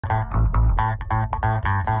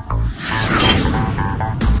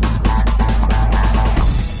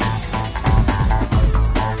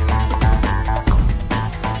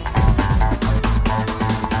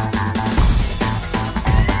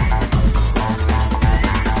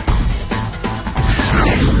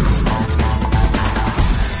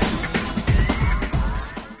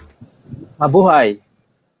Mabuhay!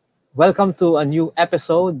 Welcome to a new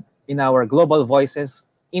episode in our Global Voices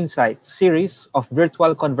Insights series of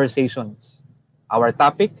virtual conversations. Our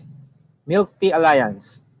topic, Milk Tea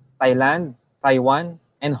Alliance, Thailand, Taiwan,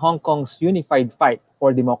 and Hong Kong's unified fight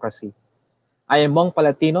for democracy. I am Mong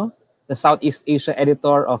Palatino, the Southeast Asia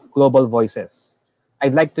editor of Global Voices.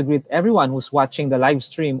 I'd like to greet everyone who's watching the live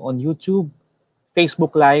stream on YouTube,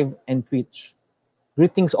 Facebook Live, and Twitch.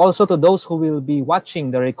 Greetings also to those who will be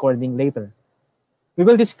watching the recording later. We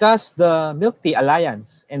will discuss the Milk Tea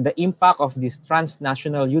Alliance and the impact of this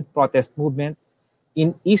transnational youth protest movement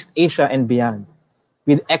in East Asia and beyond,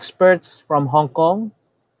 with experts from Hong Kong,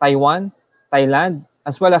 Taiwan, Thailand,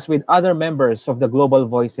 as well as with other members of the Global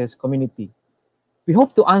Voices community. We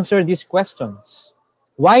hope to answer these questions.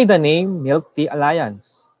 Why the name Milk Tea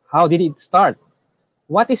Alliance? How did it start?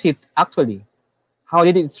 What is it actually? How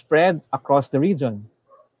did it spread across the region?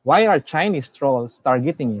 Why are Chinese trolls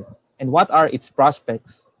targeting it? And what are its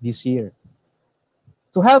prospects this year?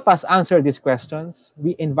 To help us answer these questions,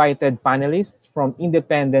 we invited panelists from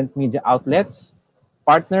independent media outlets,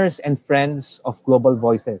 partners, and friends of Global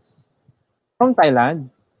Voices. From Thailand,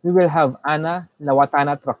 we will have Anna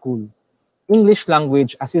Lawattanatrakul, English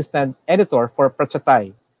language assistant editor for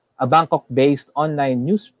Prachatai, a Bangkok-based online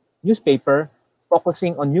newspaper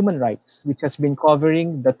focusing on human rights, which has been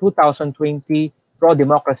covering the 2020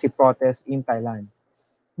 pro-democracy protest in Thailand.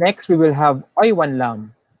 Next, we will have Oiwan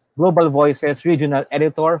Lam, Global Voices regional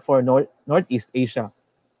editor for Northeast Asia.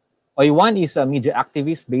 Oiwan is a media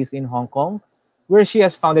activist based in Hong Kong, where she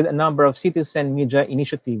has founded a number of citizen media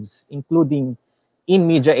initiatives, including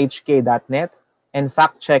inmediahk.net and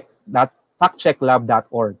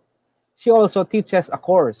factchecklab.org. She also teaches a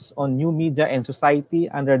course on new media and society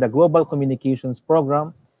under the Global Communications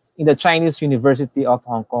Program in the Chinese University of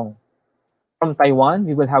Hong Kong. From Taiwan,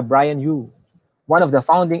 we will have Brian Yu, one of the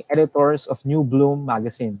founding editors of New Bloom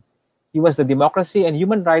magazine. He was the Democracy and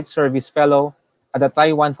Human Rights Service Fellow at the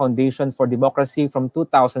Taiwan Foundation for Democracy from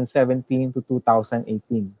 2017 to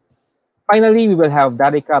 2018. Finally, we will have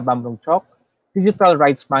Darika Bamrungchok, Digital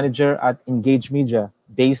Rights Manager at Engage Media,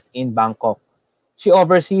 based in Bangkok. She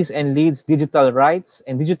oversees and leads digital rights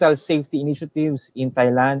and digital safety initiatives in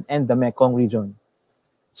Thailand and the Mekong region.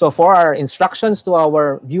 So for our instructions to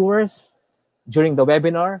our viewers during the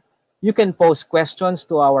webinar, you can post questions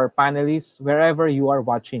to our panelists wherever you are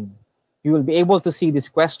watching. You will be able to see these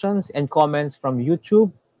questions and comments from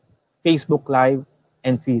YouTube, Facebook Live,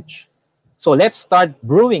 and Twitch. So let's start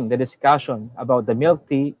brewing the discussion about the Milk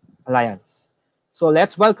Tea Alliance. So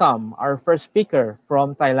let's welcome our first speaker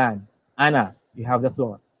from Thailand. Anna, you have the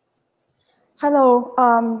floor. Hello,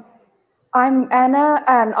 I'm Anna,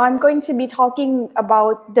 and I'm going to be talking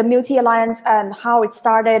about the Milk Tea Alliance and how it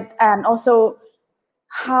started, and also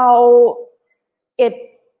how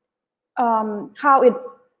it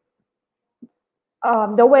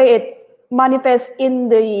the way it manifests in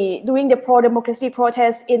during the pro-democracy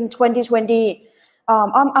protest in 2020.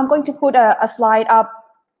 I'm going to put a slide up.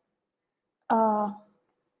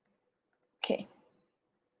 Okay.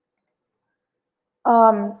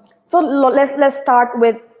 So let's start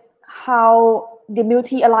with how the Milk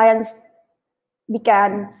Tea Alliance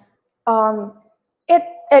began.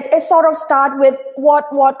 It sort of started with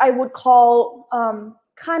what I would call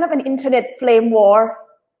kind of an internet flame war.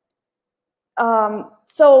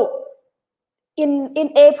 So in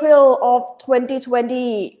April of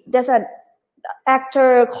 2020, there's an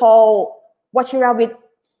actor called Wachiravit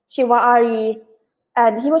Shivaari,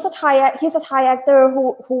 and he's a Thai actor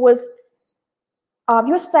who was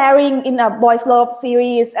he was starring in a boys love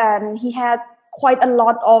series, and he had quite a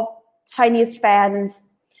lot of Chinese fans,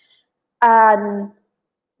 and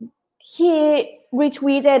he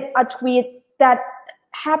retweeted a tweet that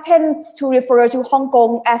happens to refer to Hong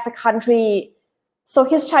Kong as a country. So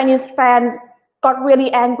his Chinese fans got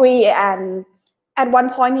really angry, and at one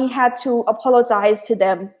point he had to apologize to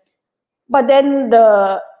them. But then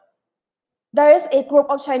there is a group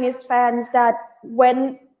of Chinese fans that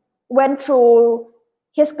went through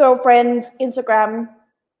his girlfriend's Instagram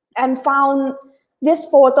and found this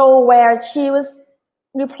photo where she was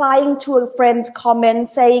replying to a friend's comment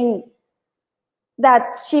saying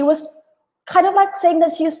that she was kind of like saying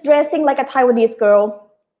that she's dressing like a Taiwanese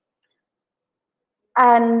girl.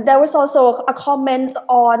 And there was also a comment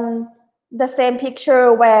on the same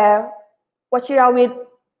picture where Wachirawit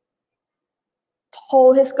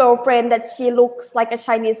told his girlfriend that she looks like a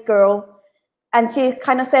Chinese girl, and she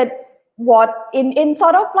kind of said what in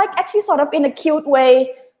sort of like actually sort of in a cute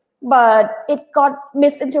way, but it got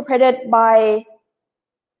misinterpreted by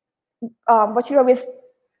Wachirawit's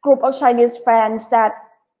group of Chinese fans that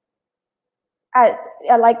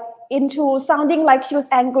like into sounding like she was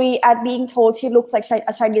angry at being told she looks like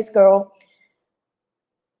a Chinese girl.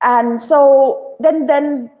 And so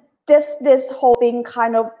then this whole thing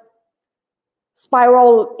kind of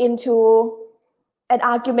spiraled into an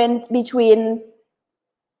argument between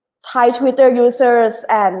Thai Twitter users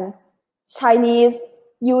and Chinese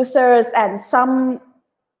users and some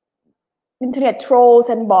internet trolls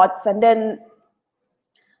and bots, and then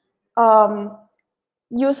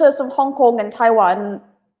users from Hong Kong and Taiwan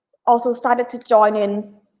also started to join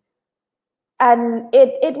in. And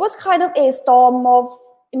it was kind of a storm of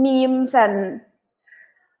memes and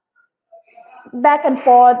back and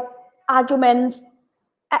forth arguments,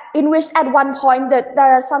 in which at one point that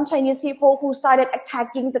there are some Chinese people who started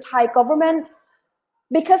attacking the Thai government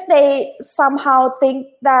because they somehow think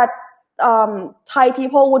that Thai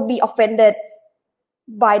people would be offended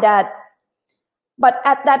by that. But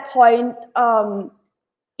at that point,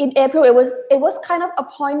 in April, it was kind of a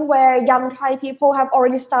point where young Thai people have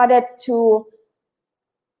already started to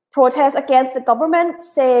protest against the government.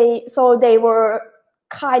 So they were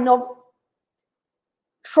kind of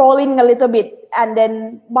trolling a little bit, and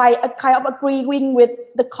then by kind of agreeing with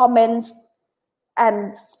the comments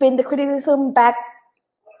and spin the criticism back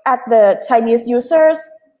at the Chinese users,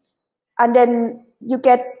 and then you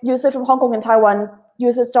get users from Hong Kong and Taiwan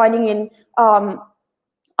users joining in.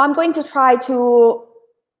 I'm going to try to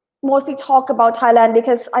mostly talk about Thailand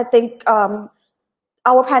because I think our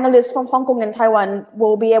panelists from Hong Kong and Taiwan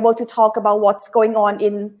will be able to talk about what's going on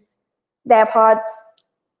in their parts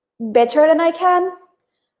better than I can.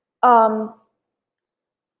 I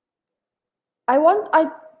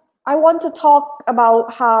want to talk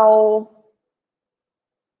about how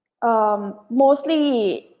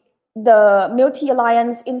mostly the Milk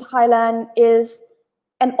Alliance in Thailand is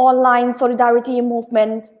an online solidarity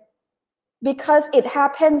movement because it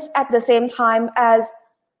happens at the same time as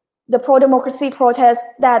the pro-democracy protests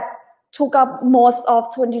that took up most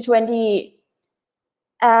of 2020.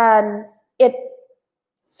 And it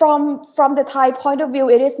from the Thai point of view,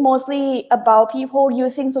 it is mostly about people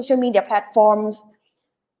using social media platforms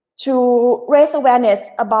to raise awareness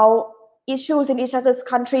about issues in each other's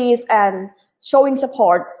countries and showing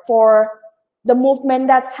support for the movement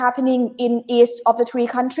that's happening in each of the three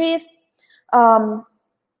countries. So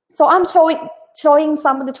I'm showing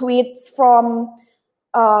some of the tweets from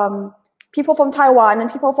people from Taiwan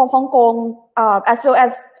and people from Hong Kong, as well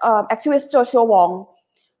as activist Joshua Wong,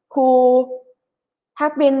 who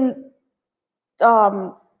have been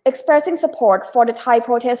expressing support for the Thai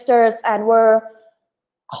protesters and were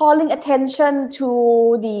calling attention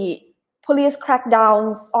to the police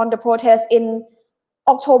crackdowns on the protests in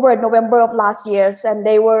October and November of last year. And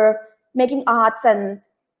they were making arts and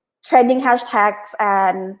trending hashtags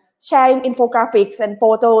and sharing infographics and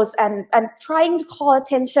photos and trying to call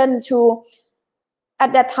attention to,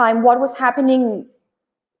 at that time, what was happening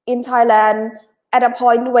in Thailand at a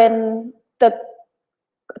point when the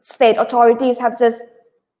state authorities have just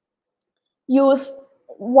used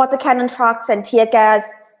water cannon trucks and tear gas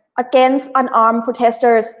against unarmed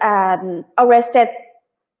protesters and arrested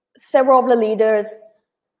several of the leaders.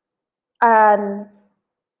 And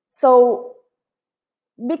so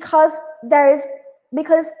because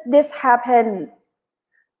this happened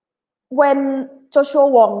when Joshua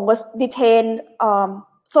Wong was detained,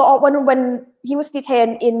 so when he was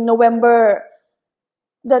detained in November,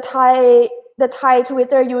 the Thai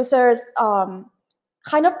Twitter users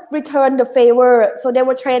kind of returned the favor. So they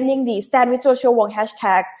were trending the Stand with Joshua Wong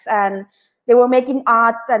hashtags, and they were making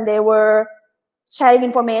arts, and they were sharing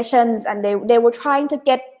information, and they were trying to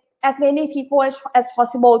get as many people as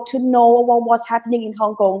possible to know what was happening in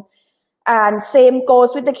Hong Kong. And same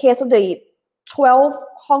goes with the case of the 12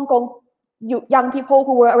 Hong Kong young people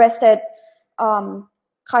who were arrested in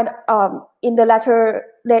the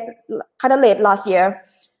late last year.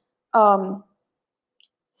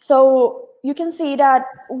 So you can see that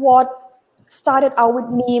what started out with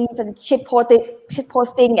memes and shit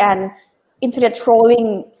posting and internet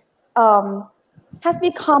trolling has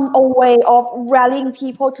become a way of rallying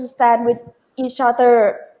people to stand with each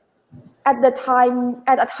other at a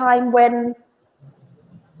time when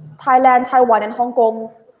Thailand, Taiwan, and Hong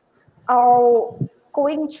Kong are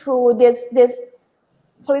going through this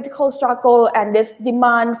political struggle and this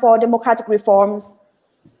demand for democratic reforms.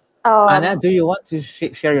 Anna, Um, do you want to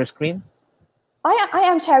share your screen? I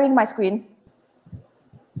am sharing my screen.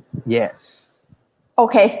 Yes.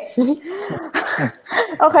 Okay.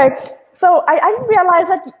 Okay. So I didn't realize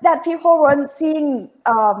that people weren't seeing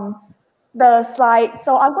the slide.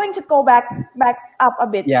 So I'm going to go back up a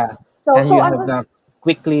bit. Yeah. So Can you I'm have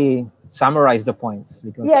quickly summarize the points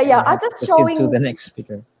because yeah. we I'm have to just proceed to showing the next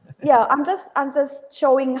speaker. yeah. I'm just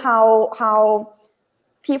showing how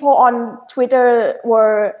people on Twitter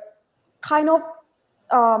were kind of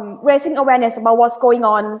raising awareness about what's going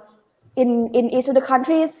on in each of the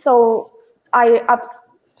countries. So I've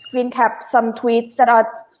screen capped some tweets that are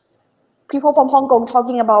people from Hong Kong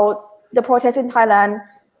talking about the protests in Thailand,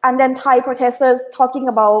 and then Thai protesters talking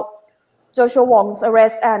about Joshua Wong's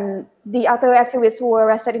arrest and the other activists who were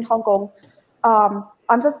arrested in Hong Kong.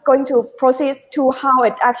 I'm just going to proceed to how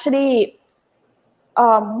it actually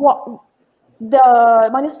what the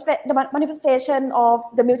manifestation of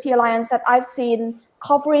the Multi Alliance that I've seen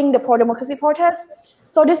covering the pro-democracy protests.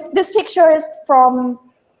 So this picture is from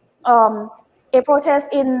a protest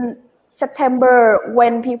in September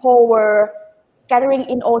when people were gathering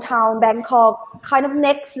in Old Town, Bangkok, kind of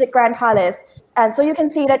next to the Grand Palace. And so you can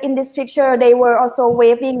see that in this picture, they were also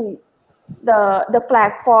waving the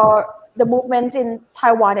flag for the movements in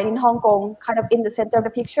Taiwan and in Hong Kong, kind of in the center of the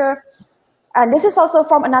picture. And this is also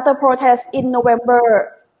from another protest in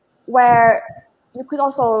November, where you could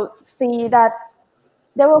also see that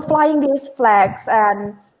they were flying these flags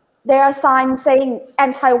and there are signs saying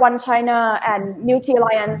anti-one China and multi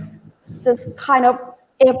alliance just kind of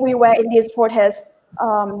everywhere in these protests.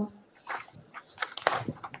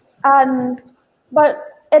 And but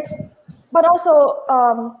it's but also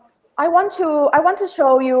I want to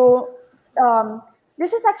show you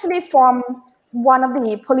this is actually from one of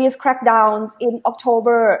the police crackdowns in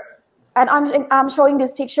October, and I'm showing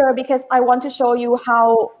this picture because I want to show you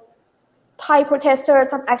how Thai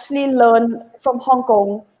protesters have actually learned from Hong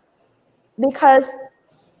Kong, because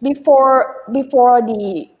before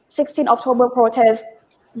the 16 October protest,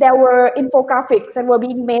 there were infographics that were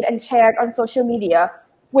being made and shared on social media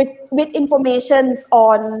with information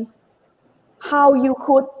on how you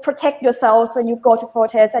could protect yourselves when you go to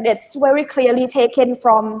protest, and it's very clearly taken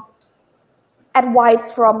from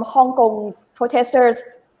advice from Hong Kong protesters.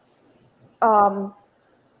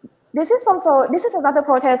 This is another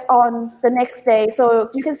protest on the next day. So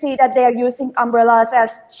you can see that they are using umbrellas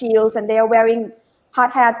as shields and they are wearing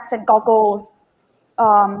hard hats and goggles,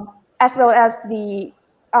 as well as the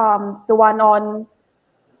one on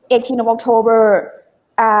 18th of October.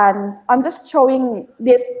 And I'm just showing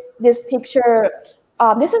this picture.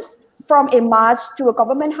 This is from a march to a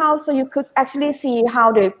government house, so you could actually see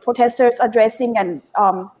how the protesters are dressing and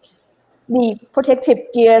the protective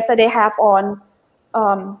gears that they have on.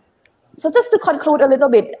 So just to conclude a little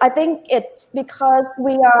bit, I think it's because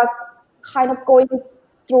we are kind of going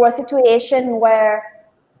through a situation where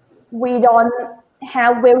we don't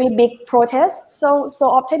have very big protests so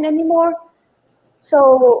often anymore.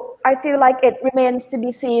 So I feel like it remains to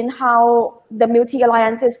be seen how the multi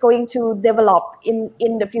alliance is going to develop in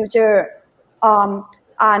the future.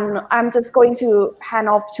 And I'm just going to hand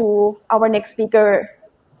off to our next speaker.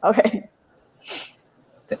 Okay.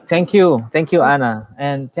 Thank you, Anna,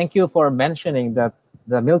 and thank you for mentioning that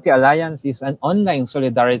the Multi Alliance is an online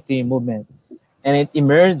solidarity movement, and it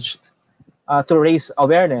emerged to raise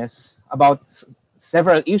awareness about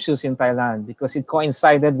several issues in Thailand because it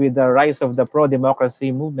coincided with the rise of the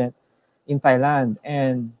pro-democracy movement in Thailand.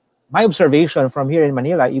 And my observation from here in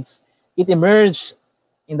Manila, it emerged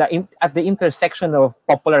at the intersection of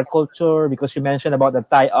popular culture, because you mentioned about the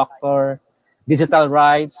Thai actor, digital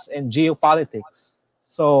rights, and geopolitics.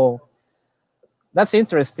 So that's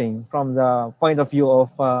interesting from the point of view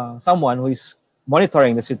of someone who is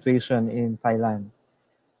monitoring the situation in Thailand.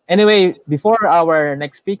 Anyway, before our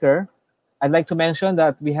next speaker, I'd like to mention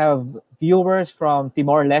that we have viewers from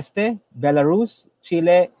Timor-Leste, Belarus,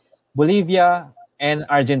 Chile, Bolivia, and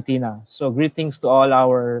Argentina. So greetings to all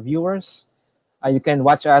our viewers. You can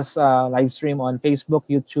watch us live stream on Facebook,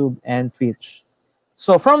 YouTube, and Twitch.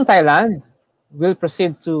 So from Thailand, we'll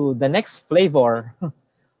proceed to the next flavor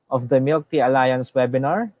of the Milk Tea Alliance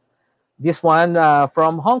webinar. This one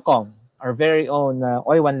from Hong Kong, our very own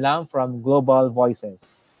Oiwan Lam from Global Voices.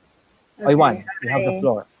 Okay, Oiwan, you have the hi.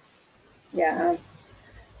 floor. Yeah.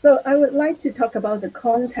 So I would like to talk about the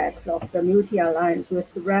context of the multi-alliance with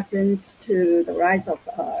reference to the rise of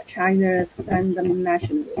China's random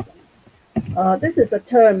nationalism. This is a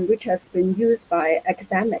term which has been used by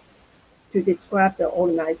academics to describe the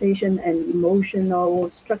organization and emotional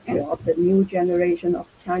structure of the new generation of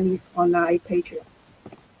Chinese online patriots.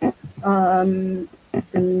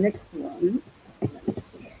 The next one. Let me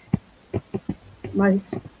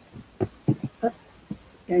see.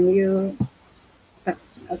 Can you?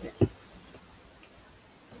 Okay.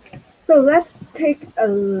 So let's take a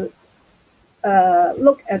look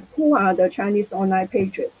at who are the Chinese online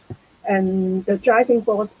patriots and the driving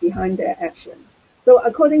force behind their action. So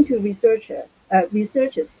according to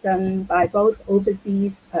researches done by both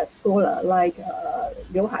overseas scholars like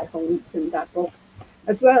Liu Haihong in that book,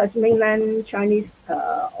 as well as mainland Chinese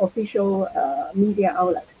official media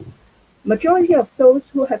outlet, majority of those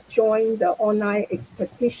who have joined the online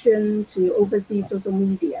expedition to overseas social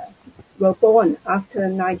media were born after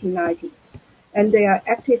 1990s, and they are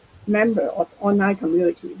active members of online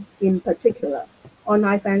community, in particular,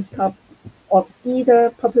 online fans clubs of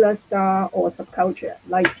either popular star or subculture,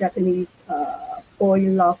 like Japanese boy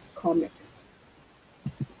love comic.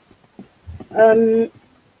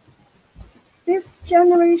 This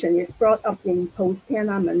generation is brought up in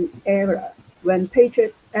post-Tiananmen era, when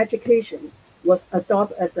patriot education was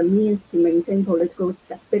adopted as a means to maintain political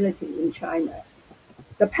stability in China.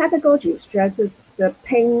 The pedagogy stresses the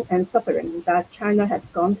pain and suffering that China has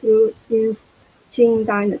gone through since Qing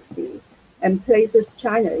dynasty and places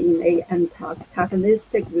China in an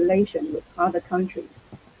antagonistic relation with other countries.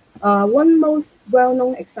 One most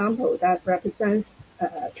well-known example that represents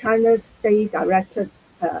China's state-directed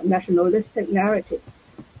nationalistic narrative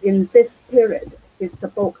in this period is the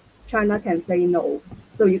book China Can Say No.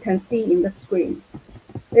 So you can see in the screen.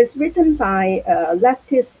 It's written by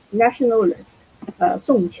leftist nationalist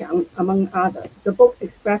Song Qiang, among others. The book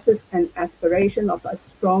expresses an aspiration of a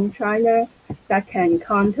strong China that can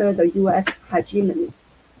counter the U.S. hegemony.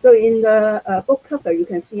 So in the book cover, you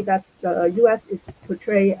can see that the U.S. is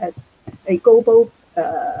portrayed as a global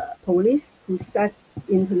police who set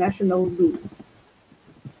international rules.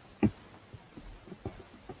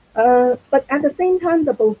 But at the same time,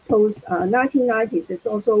 the post-1990s is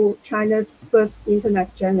also China's first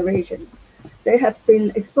internet generation. They have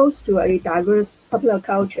been exposed to a diverse popular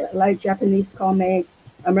culture like Japanese comics,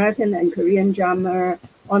 American and Korean drama,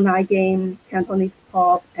 online game, Cantonese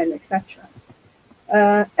pop, and etc.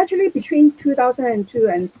 Actually, between 2002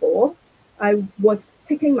 and 4, I was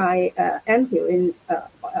taking my MPhil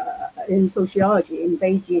in sociology in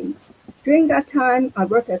Beijing. During that time, I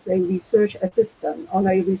worked as a research assistant on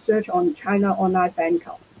a research on China online fan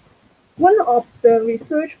club. One of the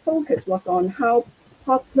research focus was on how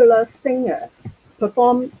popular singers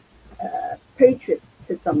perform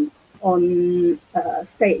patriotism on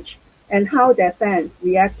stage and how their fans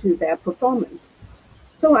react to their performance.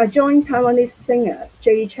 So I joined Taiwanese singer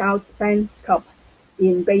Jay Chou's fans club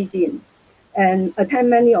in Beijing and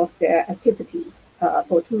attend many of their activities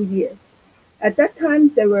for 2 years. At that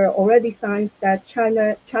time, there were already signs that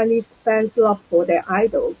Chinese fans' love for their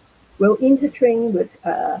idols will intertwine with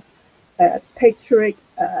patriotic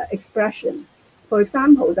expression. For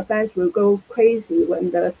example, the fans will go crazy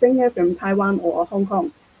when the singer from Taiwan or Hong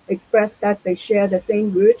Kong express that they share the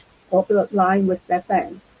same root or bloodline with their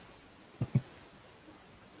fans.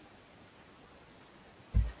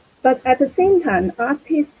 But at the same time,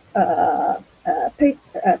 artists'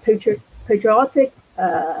 patriotic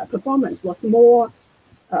performance was more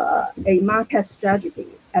a market strategy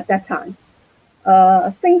at that time.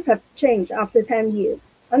 Things have changed after 10 years.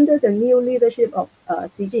 Under the new leadership of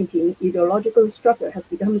Xi Jinping, ideological structure has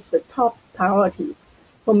become the top priority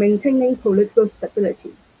for maintaining political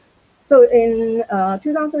stability. So in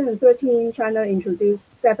 2013, China introduced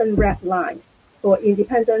 7 red lines for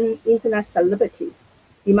independent internet celebrities,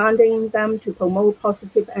 demanding them to promote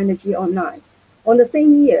positive energy online. On the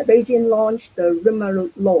same year, Beijing launched the rumor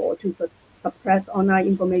law to suppress online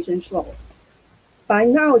information source. By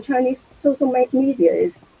now, Chinese social media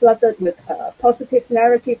is flooded with positive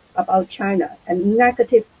narrative about China and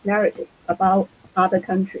negative narrative about other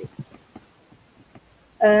countries.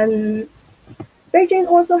 And Beijing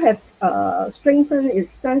also has strengthened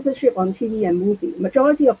its censorship on TV and movie.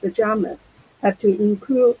 Majority of the dramas have to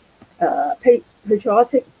include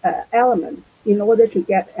patriotic elements in order to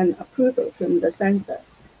get an approval from the censor.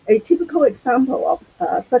 A typical example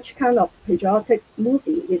of such kind of patriotic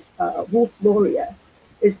movie is Wolf Warrior.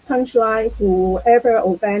 Its punchline, whoever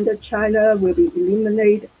offended China will be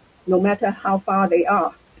eliminated no matter how far they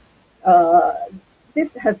are.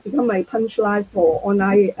 This has become a punchline for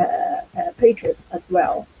online patriots as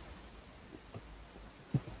well.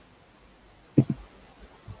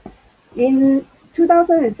 In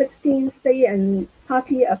 2016, state and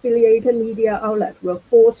party-affiliated media outlets were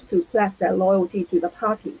forced to pledge their loyalty to the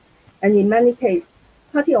party, and in many cases,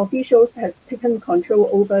 party officials have taken control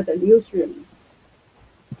over the newsroom.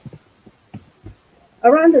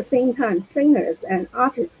 Around the same time, singers and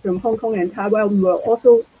artists from Hong Kong and Taiwan were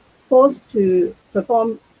also forced to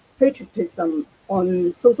perform patriotism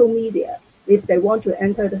on social media if they want to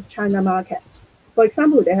enter the China market. For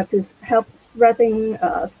example, they have to help spreading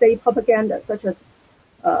state propaganda such as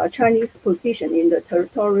Chinese position in the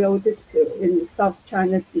territorial dispute in South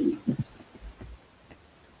China Sea.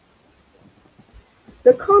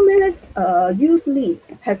 The Communist Youth League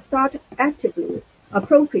has started actively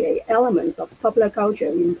appropriate elements of popular culture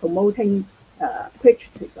in promoting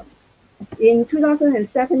patriotism. In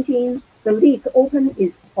 2017, the League opened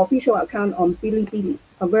its official account on Bilibili,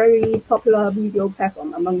 a very popular video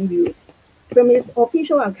platform among youth. From its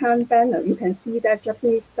official account banner, you can see that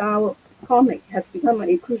Japanese-style comic has become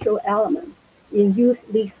a crucial element in Youth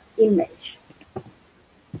League's image.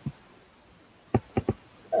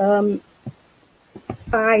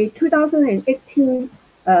 By 2018,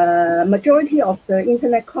 majority of the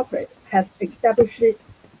internet corporate has established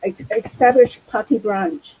party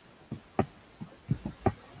branch.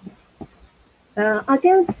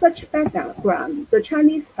 Against such background, the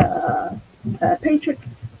Chinese patriot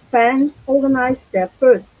fans organized their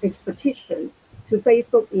first expedition to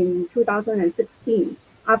Facebook in 2016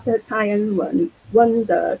 after Taiwan won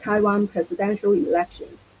the Taiwan presidential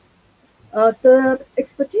election. The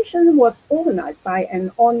expedition was organized by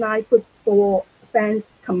an online football fans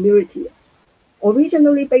community,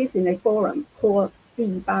 originally based in a forum called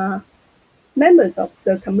Diba. Members of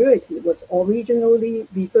the community was originally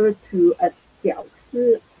referred to as 屌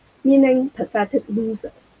丝, meaning pathetic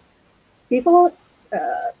losers. Before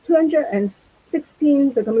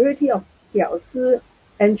 2016, the community of 屌丝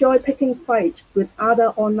enjoyed picking fights with other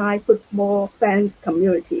online football fans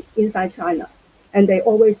community inside China, and they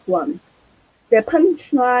always won. Their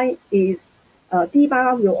punchline is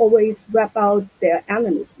Diba will always rap out their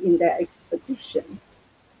enemies in their expedition.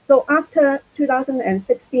 So after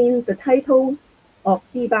 2016, the title of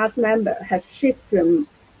Diba's member has shifted from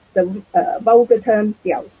the vulgar term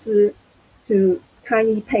屌丝 to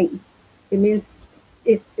tiny pain. It means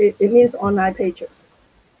online patriots.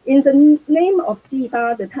 In the name of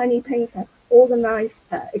Diba, the tiny pains have organized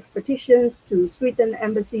expeditions to Sweden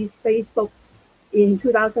Embassy's Facebook in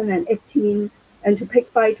 2018 and to pick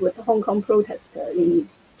fight with the Hong Kong protester in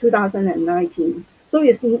 2019. So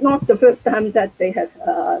it's not the first time that they have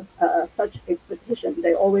such expedition.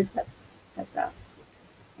 They always have that.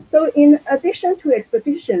 So in addition to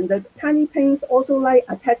expedition, the tiny pains also like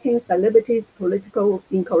attacking celebrities' political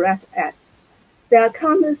incorrect acts. There are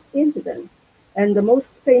countless incidents, and the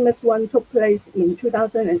most famous one took place in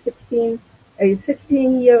 2016. A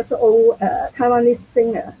 16-year-old Taiwanese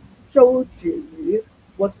singer, Zhou Zhiyu,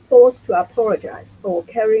 was forced to apologize for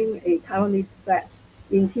carrying a Taiwanese flag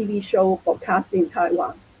in TV show broadcast in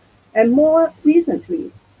Taiwan. And more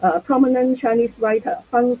recently, prominent Chinese writer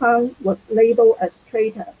Fang Fang was labeled as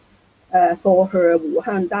traitor for her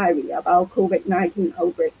Wuhan diary about COVID-19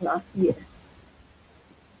 outbreak last year.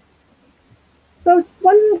 So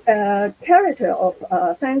one character of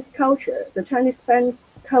fans culture, the Chinese fan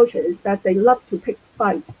culture, is that they love to pick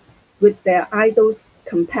fights with their idol's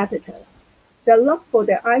competitor. Their love for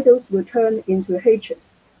their idols will turn into hatred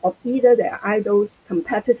of either their idol's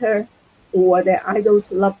competitor or their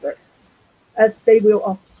idol's lover, as they will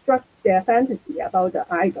obstruct their fantasy about the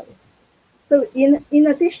idol. So in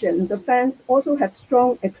addition, the fans also have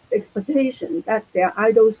strong expectation that their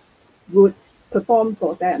idols would perform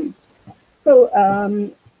for them. So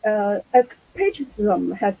as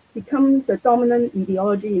patriotism has become the dominant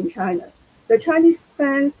ideology in China, the Chinese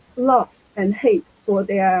fans' love and hate for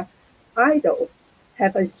their idol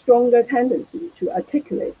have a stronger tendency to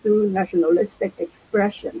articulate through nationalistic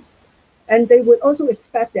expression. And they would also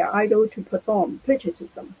expect their idol to perform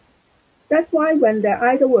patriotism. That's why when their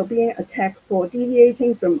idol were being attacked for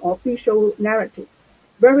deviating from official narrative,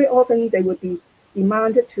 very often they would be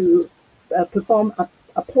demanded to perform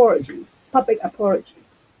apology, public apology.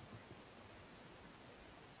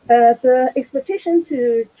 The expedition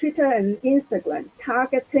to Twitter and Instagram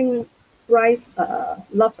targeting Bryce's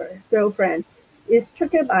lover, girlfriend, is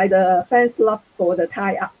triggered by the fans' love for the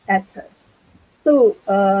Thai actor. So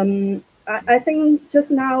I think just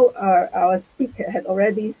now our speaker had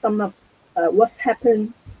already summed up what's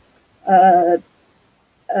happened.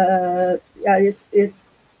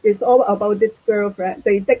 It's all about this girlfriend.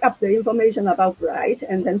 They dig up the information about Bright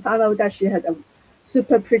and then found out that she had a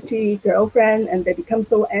super pretty girlfriend, and they become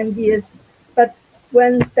so envious. But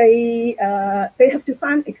when they have to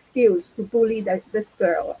find excuse to bully this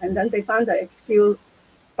girl, and then they find the excuse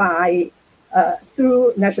by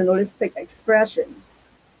through nationalistic expression.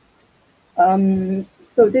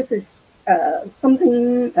 So this is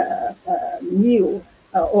something new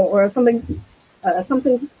or something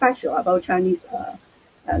special about Chinese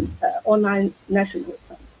online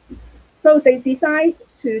nationalism. So they decide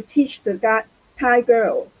to teach the Thai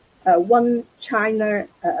girl one China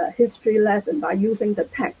history lesson by using the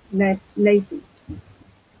text Navy,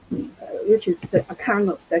 which is the account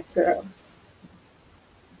of that girl.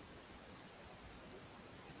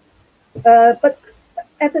 But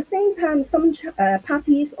at the same time, some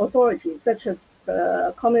parties' authorities, such as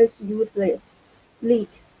the Communist Youth League,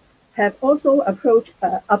 have also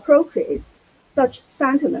appropriated such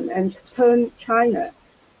sentiment and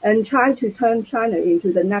try to turn China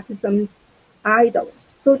into the netizens' idol,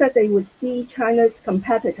 so that they would see China's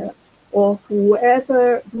competitor or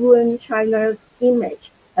whoever ruin China's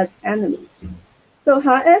image as enemies. So,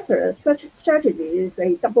 however, such strategy is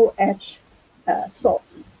a double-edged sword,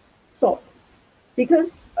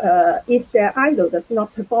 because if their idol does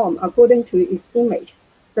not perform according to its image,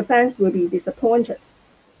 the fans will be disappointed.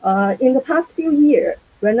 In the past few years,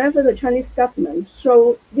 whenever the Chinese government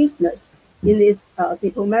showed weakness in its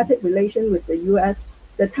diplomatic relation with the U.S.,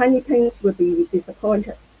 the tiny things will be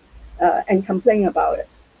disappointed and complain about it.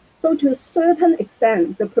 So to a certain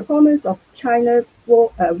extent, the performance of China's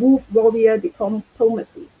wolf warrior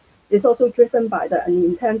diplomacy is also driven by the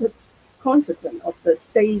unintended consequence of the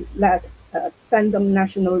state-led fandom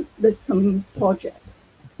nationalism project.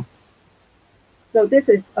 So this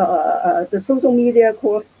is the social media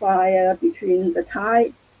crossfire between the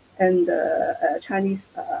Thai and the Chinese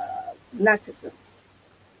netizens.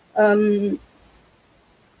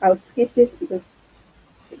 I'll skip this because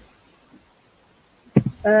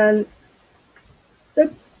the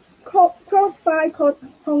crossfire caught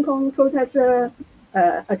Hong Kong protester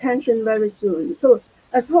attention very soon. So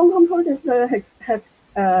as Hong Kong protester has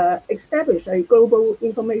established a global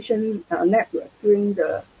information network during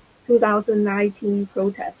the 2019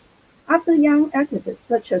 protests. After young activists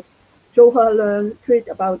such as Oiwan Lam tweet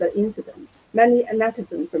about the incident, many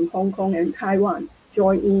netizens from Hong Kong and Taiwan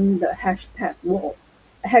joined in the hashtag war,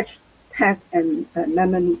 hashtag and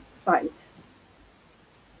memory fight.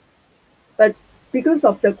 But because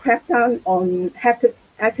of the crackdown on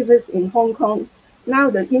activists in Hong Kong, now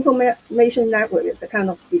the information network is a kind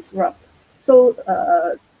of disrupt. So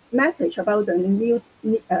message about the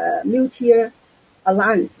multi-tier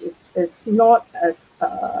alliance is not as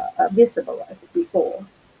visible as before.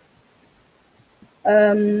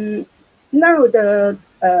 Now the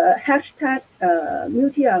hashtag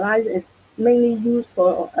multi-alliance is mainly used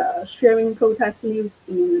for sharing protest news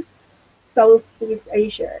in Southeast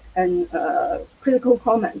Asia and critical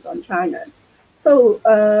comments on China. So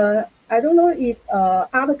I don't know if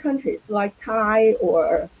other countries like Thai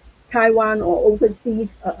or Taiwan or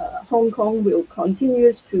overseas Hong Kong will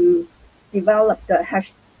continue to develop the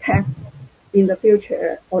hashtag in the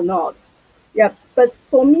future or not. Yeah, but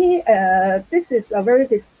for me, this is a very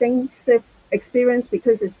distinctive experience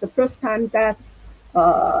because it's the first time that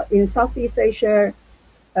in Southeast Asia,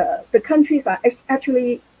 the countries are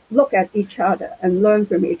actually look at each other and learn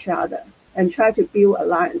from each other and try to build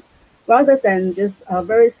alliance rather than just a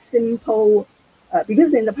very simple,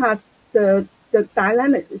 because in the past, the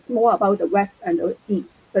dynamics is more about the West and the East,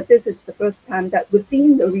 but this is the first time that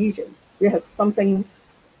within the region, we have something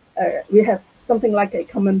like a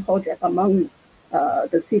common project among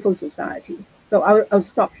the civil society. So I'll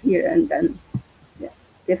stop here and then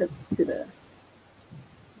give it to the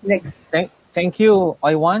next. Thank you,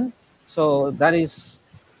 Oiwan. So that is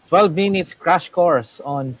 12 minutes crash course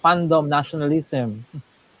on fandom nationalism,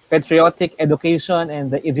 patriotic education,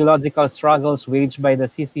 and the ideological struggles waged by the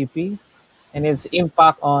CCP, and its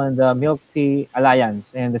impact on the Milk Tea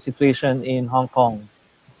Alliance and the situation in Hong Kong.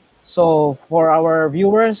 So for our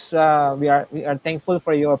viewers, we are thankful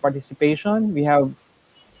for your participation. We have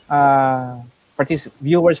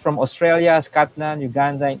viewers from Australia, Scotland,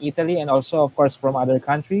 Uganda, and Italy, and also, of course, from other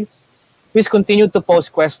countries. Please continue to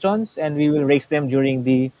post questions, and we will raise them during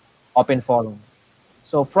the open forum.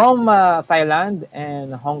 So from Thailand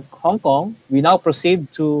and Hong Kong, we now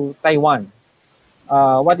proceed to Taiwan.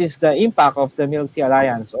 What is the impact of the Milk Tea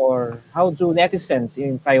Alliance, or how do netizens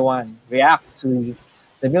in Taiwan react to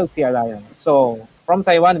the Milk Tea Alliance? So from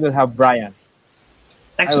Taiwan, we'll have Brian.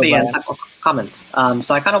 Thanks for the insightful comments.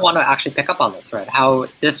 So I kind of want to actually pick up on this, right? How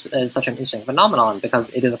this is such an interesting phenomenon because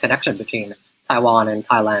it is a connection between Taiwan and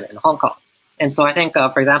Thailand and Hong Kong. And so I think,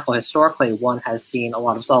 for example, historically, one has seen a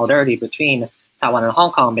lot of solidarity between Taiwan and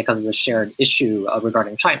Hong Kong because of the shared issue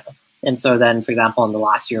regarding China. And so then, for example, in the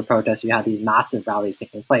last year protests, you had these massive rallies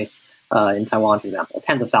taking place in Taiwan, for example,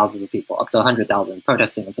 tens of thousands of people, up to 100,000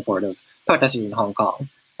 protesting in support of protesters in Hong Kong.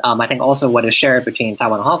 I think also what is shared between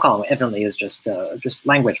Taiwan and Hong Kong evidently is just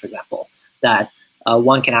language, for example, that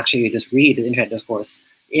one can actually just read the internet discourse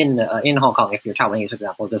in Hong Kong if you're Taiwanese, for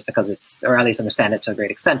example, just because it's, or at least understand it to a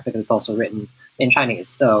great extent because it's also written in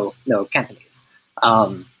Chinese, though no Cantonese.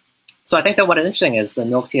 So I think that what is interesting is the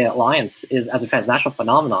Milk Tea Alliance is, as a transnational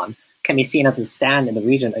phenomenon, can be seen as a stand in the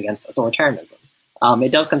region against authoritarianism.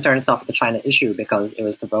 It does concern itself with the China issue because it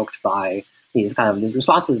was provoked by these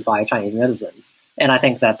responses by Chinese netizens. And I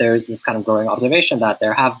think that there's this kind of growing observation that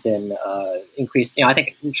there have been increased, I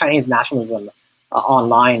think Chinese nationalism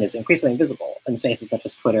online is increasingly visible in spaces such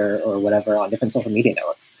as Twitter or whatever on different social media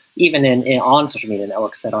networks, even on social media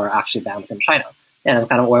networks that are actually banned within China. And as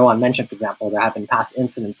kind of Oiwan mentioned, for example, there have been past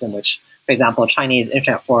incidents in which, for example, Chinese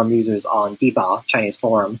internet forum users on Diba, Chinese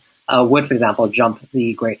forum, would, for example, jump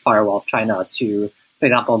the Great Firewall of China to, for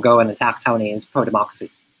example, go and attack Taiwanese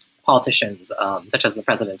pro-democracy politicians, such as the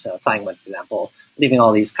president, Tsai Ing-wen, for example, leaving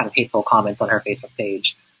all these kind of hateful comments on her Facebook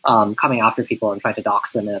page, coming after people and trying to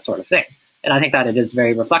dox them and that sort of thing. And I think that it is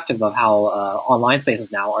very reflective of how online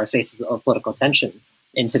spaces now are spaces of political tension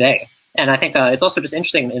in today. And I think it's also just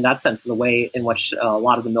interesting in that sense, the way in which a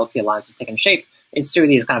lot of the Milk Tea Alliance has taken shape is through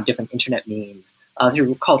these kind of different internet memes,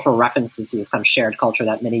 through cultural references to this kind of shared culture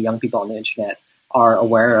that many young people on the internet are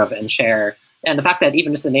aware of and share. And the fact that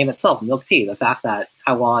even just the name itself, milk tea, the fact that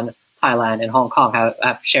Taiwan, Thailand, and Hong Kong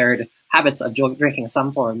have shared habits of drinking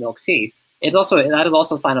some form of milk tea, that is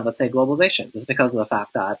also a sign of, let's say, globalization, just because of the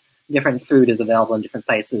fact that different food is available in different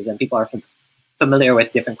places and people are familiar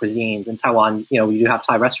with different cuisines. In Taiwan, we do have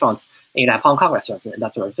Thai restaurants, and you have Hong Kong restaurants and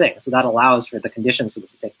that sort of thing. So that allows for the conditions for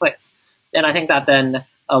this to take place. And I think that then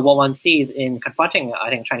what one sees in confronting, I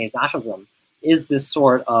think, Chinese nationalism is this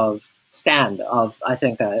sort of stand of, I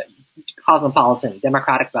think, cosmopolitan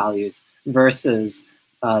democratic values versus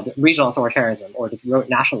regional authoritarianism or just rote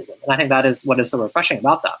nationalism. And I think that is what is so refreshing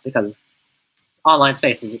about that, because online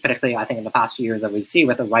spaces, particularly I think in the past few years that we see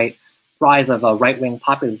with the rise of right-wing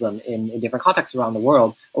populism in different contexts around the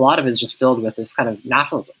world, a lot of it is just filled with this kind of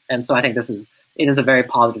nationalism. And so I think it is a very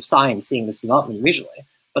positive sign seeing this development regionally.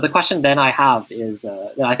 But the question then I have is,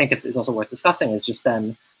 that I think is also worth discussing, is just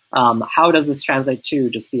then, how does this translate to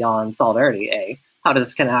just beyond solidarity, A? How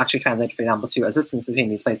does can it actually translate, for example, to assistance between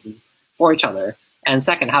these places for each other? And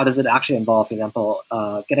second, how does it actually involve, for example,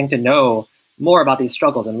 getting to know more about these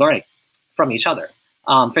struggles and learning from each other?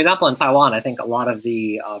 For example, in Taiwan, I think a lot of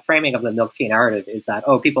the framing of the milk tea narrative is that,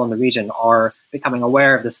 people in the region are becoming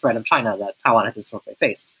aware of this threat of China that Taiwan has historically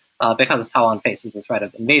faced, because Taiwan faces the threat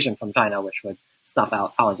of invasion from China, which would snuff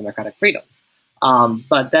out Taiwan's democratic freedoms.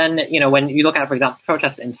 But then, when you look at, for example,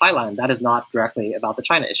 protests in Thailand, that is not directly about the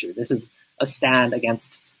China issue. This is a stand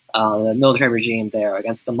against the military regime there,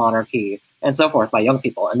 against the monarchy, and so forth by young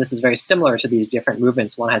people. And this is very similar to these different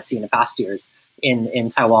movements one has seen in past years in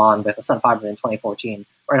Taiwan with the Sunflower Movement in 2014,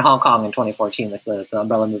 or in Hong Kong in 2014 with the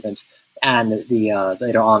Umbrella Movement, and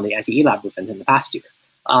later on the anti-ELAB movement in the past year.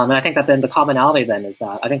 And I think that then the commonality then is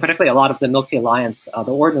that I think particularly a lot of the Milk Tea Alliance,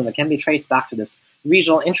 the origin that can be traced back to this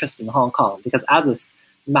regional interest in Hong Kong, because as this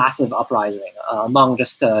massive uprising among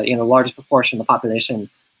just the largest proportion of the population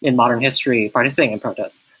in modern history participating in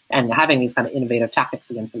protests and having these kind of innovative tactics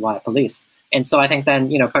against the riot police. And so I think then,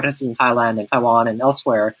 protesters in Thailand and Taiwan and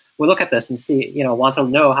elsewhere will look at this and see, want to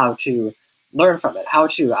know how to learn from it, how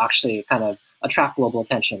to actually kind of attract global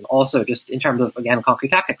attention. Also, just in terms of, again, concrete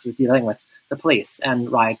tactics with dealing with the police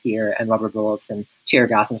and riot gear and rubber bullets and tear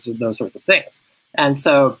gas and those sorts of things. And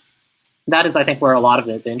so that is, I think, where a lot of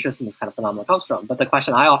the interest in this kind of phenomenon comes from. But the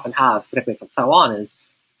question I often have, particularly from Taiwan, is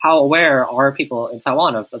how aware are people in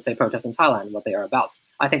Taiwan of, let's say, protests in Thailand and what they are about?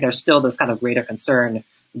 I think there's still this kind of greater concern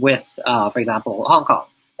with, for example, Hong Kong,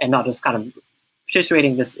 and not just kind of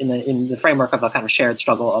situating this in the framework of a kind of shared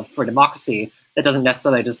struggle for democracy that doesn't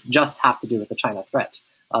necessarily just have to do with the China threat,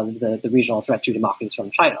 the regional threat to democracies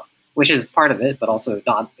from China, which is part of it, but also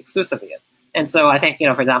not exclusively it. And so I think,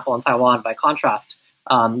 for example, in Taiwan, by contrast,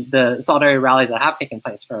 the solidarity rallies that have taken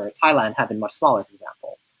place for Thailand have been much smaller, for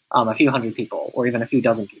example, a few hundred people or even a few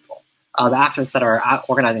dozen people. The activists that are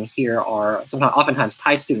organizing here are oftentimes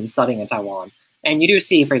Thai students studying in Taiwan. And you do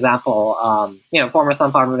see, for example, former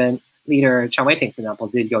Sunflower Movement leader Chan Wei-ting, for example,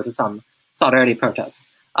 did go to some solidarity protests.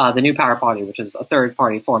 The New Power Party, which is a third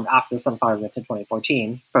party formed after the Sunflower Movement in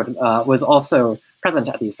 2014, was also present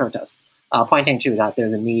at these protests, pointing to that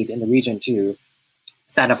there's a need in the region to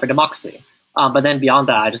stand up for democracy. But then beyond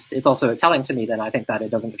that, it's also telling to me that I think that it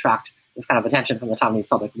doesn't attract this kind of attention from the Taiwanese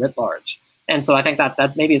public writ large. And so I think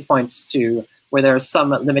that maybe points to where there are some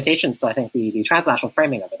limitations to, I think, the transnational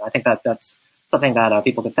framing of it. I think that's something that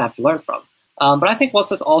people could stand to learn from. But I think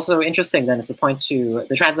what's also interesting then is to point to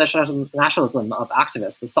the transnationalism of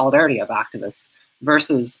activists, the solidarity of activists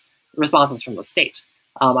versus responses from the state.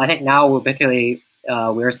 I think now, particularly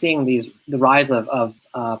we're seeing the rise of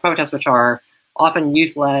protests, which are often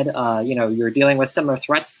youth-led. You're dealing with similar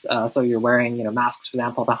threats, so you're wearing masks, for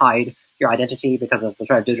example, to hide your identity because of the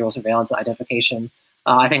threat of digital surveillance identification.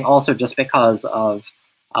 I think also just because of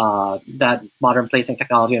that modern policing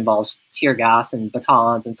technology involves tear gas and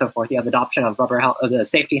batons and so forth. You have adoption of the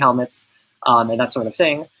safety helmets and that sort of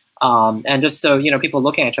thing. And just so people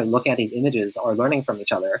looking at each other, looking at these images, are learning from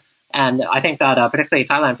each other. And I think that particularly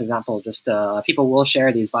Thailand, for example, just people will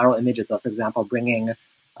share these viral images of, for example, bringing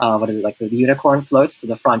the unicorn floats to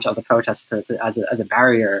the front of the protest as a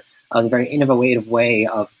barrier. A very innovative way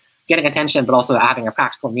of getting attention, but also having a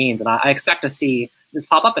practical means. And I expect to see this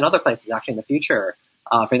pop up in other places actually in the future.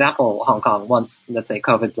 For example, Hong Kong, once, let's say,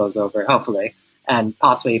 COVID blows over, hopefully, and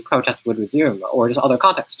possibly protests would resume, or just other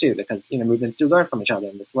contexts too, because movements do learn from each other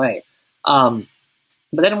in this way.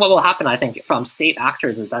 But then what will happen, I think, from state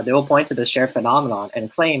actors is that they will point to this shared phenomenon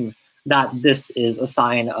and claim that this is a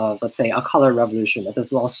sign of, let's say, a color revolution, that this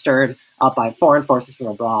is all stirred up by foreign forces from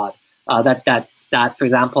abroad. That, for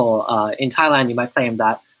example, in Thailand, you might claim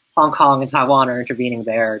that Hong Kong and Taiwan are intervening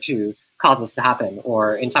there to cause this to happen,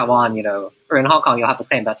 or in Taiwan, or in Hong Kong, you'll have to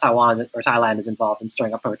claim that Taiwan or Thailand is involved in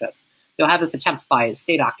stirring up protests. You'll have this attempt by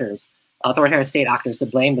state actors, authoritarian state actors, to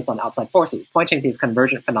blame this on outside forces, pointing to these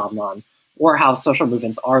convergent phenomenon, or how social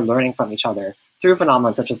movements are learning from each other through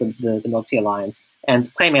phenomena such as the Milk Tea Alliance,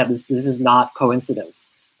 and claiming that this is not coincidence.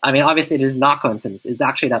 I mean, obviously it is not coincidence. It's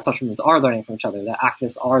actually that social movements are learning from each other, that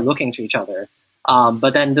activists are looking to each other,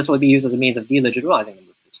 but then this will be used as a means of delegitimizing the movement.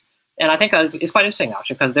 And I think it's quite interesting,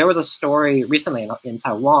 actually, because there was a story recently in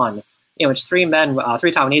Taiwan in which three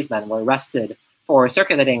Taiwanese men were arrested for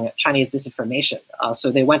circulating Chinese disinformation. So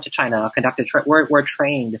they went to China, were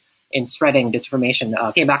trained in spreading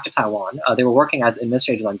disinformation, came back to Taiwan. They were working as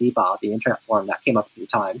administrators on DIPA, the internet forum that came up a few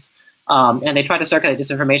times. And they tried to circulate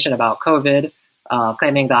disinformation about COVID,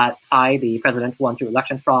 claiming that Tsai, the president, won through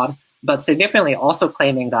election fraud, but significantly also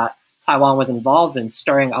claiming that Taiwan was involved in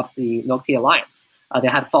stirring up the Milk Tea Alliance. They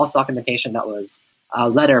had false documentation that was a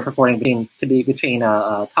letter purporting to be between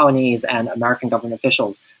Taiwanese and American government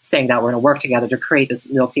officials, saying that we're going to work together to create this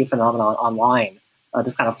milk tea phenomenon online,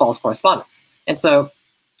 this kind of false correspondence. And so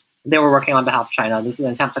they were working on behalf of China. This is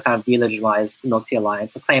an attempt to kind of delegitimize the Milk Tea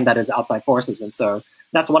Alliance, to claim that it's outside forces. And so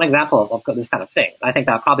that's one example of this kind of thing. I think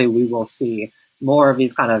that probably we will see more of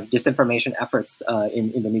these kind of disinformation efforts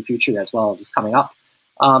in the near future as well, just coming up.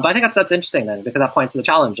 But I think that's interesting then, because that points to the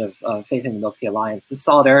challenge of facing the Milk Tea Alliance. This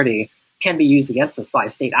solidarity can be used against us by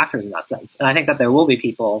state actors in that sense. And I think that there will be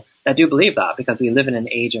people that do believe that, because we live in an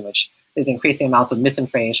age in which there's increasing amounts of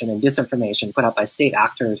misinformation and disinformation put out by state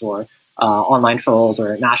actors or online trolls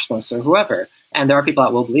or nationalists or whoever. And there are people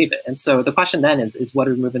that will believe it. And so the question then is what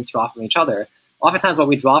do movements draw from each other? Oftentimes what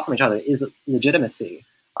we draw from each other is legitimacy.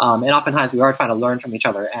 And oftentimes we are trying to learn from each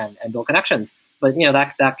other and build connections. But,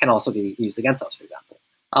 that can also be used against us, for example.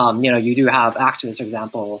 You do have activists, for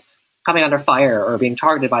example, coming under fire or being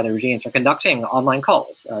targeted by the regimes for conducting online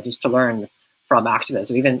calls just to learn from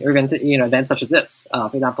activists, or even events such as this.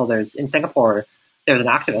 For example, in Singapore, there's an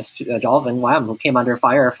activist, Oiwan Lam, who came under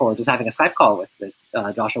fire for just having a Skype call with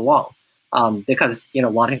Joshua Wong because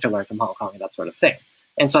wanting to learn from Hong Kong and that sort of thing.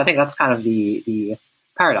 And so I think that's kind of the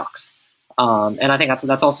paradox. And I think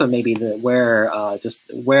that's also maybe where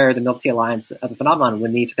the Milk Tea Alliance as a phenomenon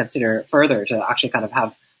would need to consider further to actually kind of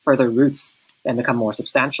have further roots and become more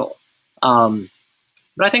substantial.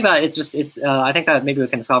 But I think that I think that maybe we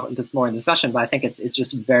can discuss this more in discussion. But I think it's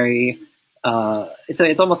just very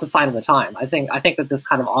it's almost a sign of the time. I think that this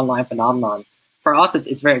kind of online phenomenon for us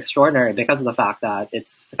it's very extraordinary because of the fact that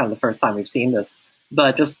it's kind of the first time we've seen this.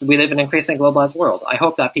 But just we live in an increasingly globalized world. I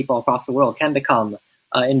hope that people across the world can become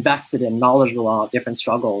invested and knowledgeable about different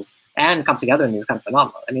struggles and come together in these kind of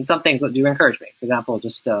phenomena. I mean, some things that do encourage me. For example,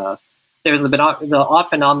 just there's the odd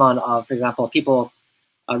phenomenon of, for example, people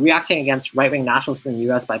reacting against right-wing nationalists in the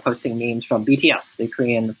U.S. by posting memes from BTS, the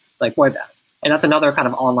Korean boy band, and that's another kind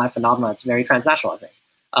of online phenomenon. It's very transnational, I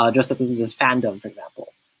think. Just that there's this fandom, for example,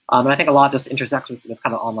 and I think a lot just intersects with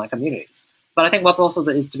kind of online communities. But I think what's also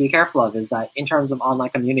is to be careful of is that in terms of online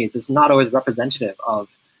communities, it's not always representative of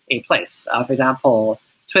a place. For example,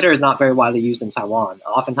 Twitter is not very widely used in Taiwan.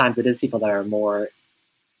 Oftentimes, it is people that are more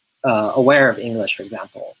aware of English, for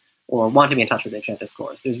example, or want to be in touch with the internet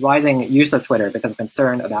discourse. There's rising use of Twitter because of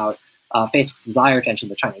concern about Facebook's desire to enter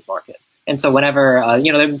the Chinese market. And so whenever,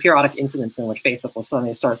 there have been periodic incidents in which Facebook will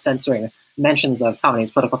suddenly start censoring mentions of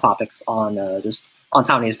Taiwanese political topics on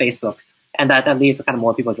Taiwanese Facebook, and that leads to kind of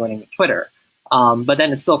more people joining Twitter. But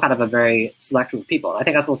then it's still kind of a very select group of people. And I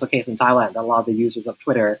think that's also the case in Thailand. A lot of the users of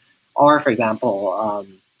Twitter are, for example,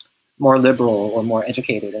 more liberal or more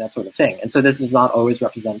educated and that sort of thing. And so this does not always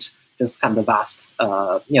represent just kind of the vast,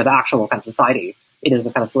 the actual kind of society. It is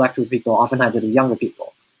a kind of select group of people, oftentimes it is younger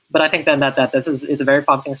people. But I think then that this is a very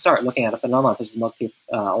promising start, looking at a phenomenon such as the Milk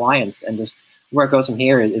Alliance, and just where it goes from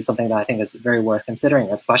here is something that I think is very worth considering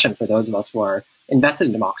as a question for those of us who are invested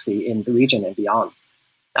in democracy in the region and beyond.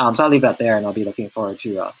 So I'll leave that there, and I'll be looking forward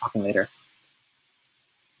to talking later.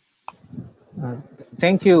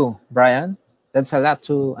 Thank you, Brian. That's a lot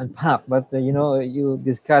to unpack, but you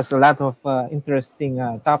discuss a lot of interesting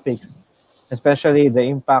topics, especially the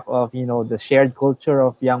impact of the shared culture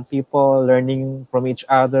of young people learning from each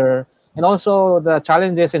other, and also the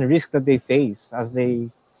challenges and risks that they face as they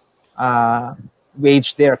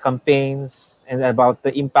wage their campaigns, and about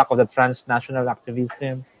the impact of the transnational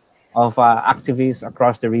activism of activists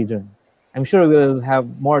across the region. I'm sure we'll have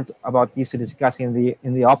more about this to discuss in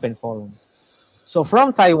the open forum. So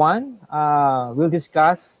from Taiwan, we'll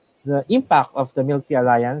discuss the impact of the Milk Tea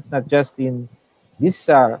Alliance, not just in these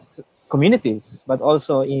communities, but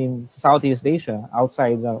also in Southeast Asia,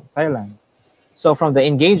 outside Thailand. So from the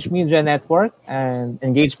Engaged Media Network, and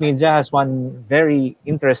Engaged Media has one very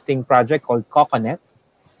interesting project called Coconut.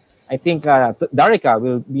 I think Darika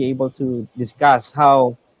will be able to discuss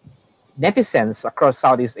how netizens across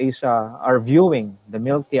Southeast Asia are viewing the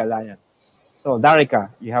Milk Tea Alliance. So Darika,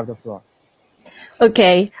 you have the floor.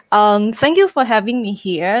 Okay. Thank you for having me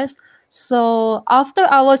here. So after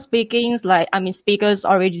our speakings, speakers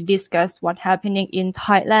already discussed what's happening in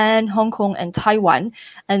Thailand, Hong Kong, and Taiwan,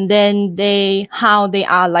 and then how they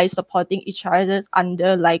are supporting each other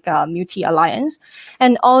under a multi-alliance.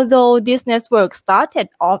 And although this network started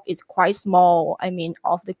off is quite small,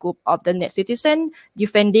 of the group of the net citizen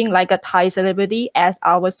defending a Thai celebrity, as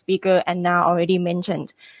our speaker and now already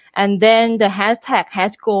mentioned. And then the hashtag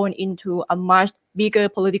has gone into a much bigger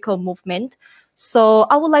political movement. So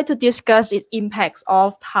I would like to discuss its impacts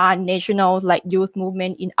of transnational youth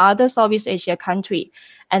movement in other Southeast Asia country,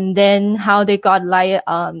 and then how they got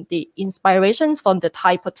the inspirations from the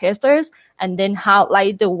Thai protesters, and then how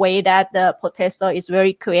the way that the protester is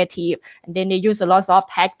very creative, and then they use a lot of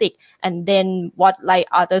tactic, and then what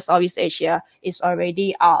other Southeast Asia is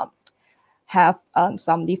already have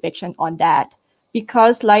some reflection on that.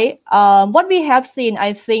 Because what we have seen,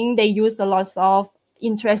 I think they use a lot of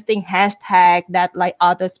interesting hashtag that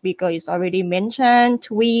other speaker is already mentioned,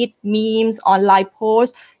 tweet, memes, online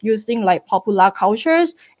posts, using popular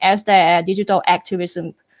cultures as their digital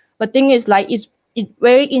activism. But thing is it's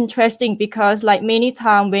very interesting because many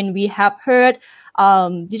times when we have heard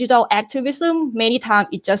digital activism, many times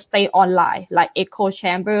it just stay online. Echo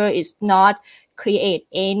chamber is not create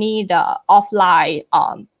any the offline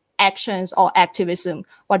actions or activism.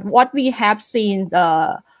 But what we have seen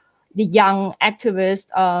the young activists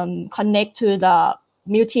connect to the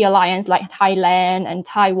multi-alliance like Thailand and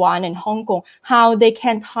Taiwan and Hong Kong, how they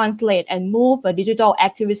can translate and move the digital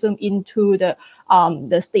activism into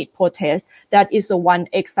the state protest. That is one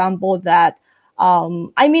example that,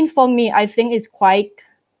 for me, I think it's quite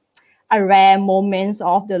a rare moments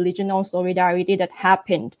of the regional solidarity that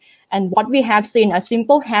happened. And what we have seen, a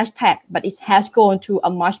simple hashtag, but it has gone to a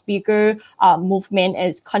much bigger movement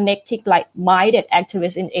as connecting minded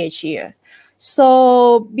activists in Asia.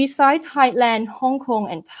 So besides Thailand, Hong Kong,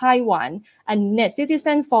 and Taiwan, and net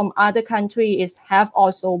citizens from other countries have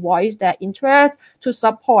also voiced their interest to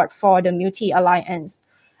support for the multi-alliance.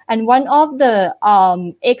 And one of the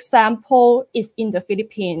example is in the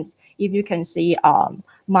Philippines. If you can see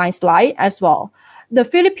my slide as well. The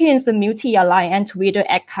Philippines multi-alliance Twitter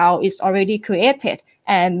account is already created,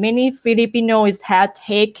 and many Filipinos have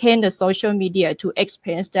taken the social media to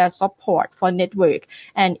express their support for network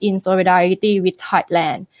and in solidarity with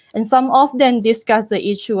Thailand. And some of them discuss the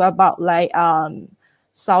issue about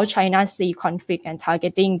South China Sea conflict and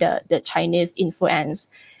targeting the Chinese influence.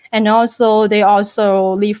 And also they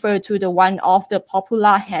also refer to the one of the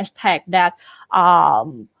popular hashtag that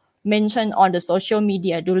mentioned on the social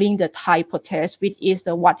media during the Thai protest, which is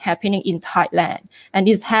what happening in Thailand. And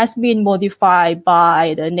this has been modified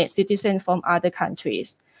by the net citizens from other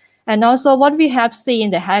countries. And also what we have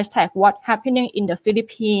seen, the hashtag what happening in the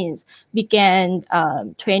Philippines began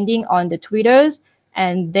trending on the Twitters,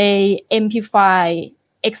 and they amplify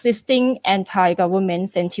existing anti-government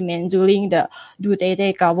sentiment during the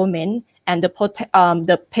Duterte government, and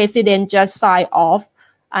the president just signed off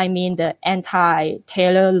the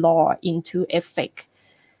anti-terror law into effect.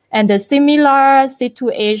 And the similar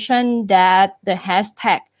situation that the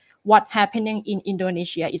hashtag what happening in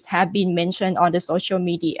Indonesia is have been mentioned on the social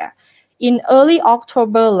media. In early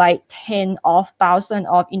October, like 10,000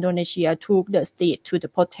 of Indonesia took the street to the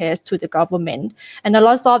protest to the government. And a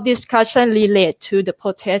lot of discussion relate to the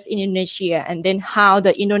protest in Indonesia and then how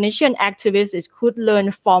the Indonesian activists could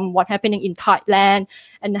learn from what happening in Thailand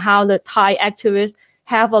and how the Thai activists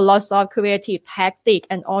have a lot of creative tactic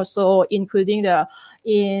and also including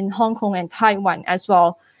in Hong Kong and Taiwan as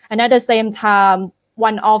well. And at the same time,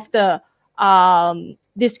 one of the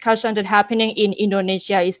discussion that happening in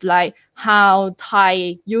Indonesia is like how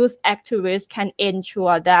Thai youth activists can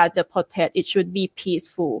ensure that the protest, it should be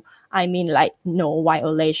peaceful. I mean, like no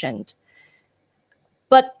violation.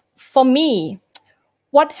 But for me,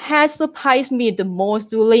 what has surprised me the most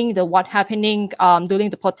during what happening during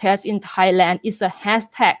the protest in Thailand is a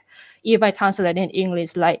hashtag. If I translate in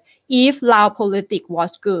English, like if Lao politics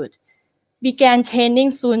was good, began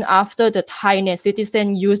trending soon after the Thai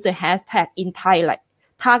citizen used the hashtag in Thai, like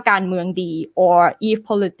ถ้าการเมืองดี or if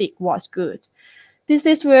politics was good. This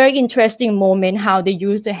is very interesting moment how they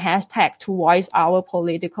use the hashtag to voice our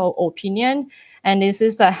political opinion. And this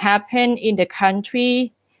is happen in the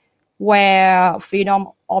country where freedom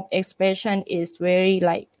of expression is very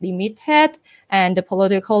like limited and the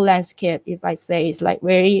political landscape, if I say, is like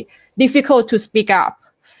very difficult to speak up.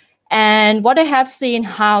 And what I have seen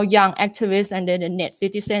how young activists and then the net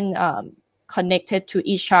citizen connected to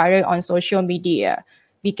each other on social media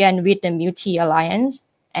began with the Multi Alliance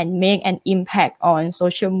and make an impact on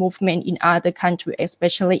social movement in other countries,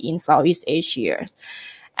 especially in Southeast Asia.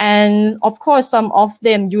 And of course, some of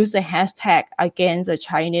them use the hashtag against the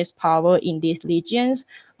Chinese power in these regions.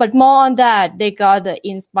 But more on that, they got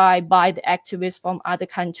inspired by the activists from other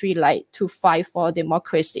countries like to fight for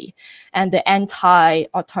democracy and the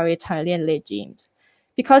anti-authoritarian regimes.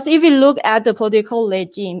 Because if you look at the political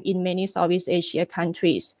regime in many Southeast Asia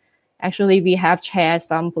countries, actually we have shared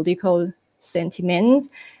some political sentiments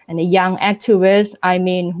and the young activists,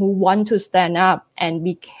 who want to stand up and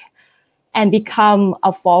become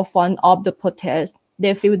a forefront of the protest.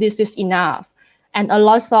 They feel this is enough. And a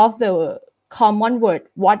lot of the common word,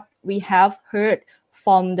 what we have heard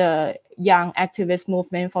from the young activist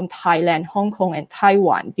movement from Thailand, Hong Kong, and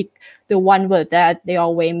Taiwan, the one word that they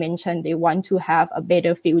always mention, they want to have a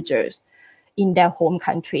better futures in their home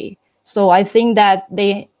country. So I think that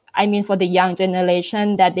for the young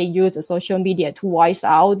generation, that they use the social media to voice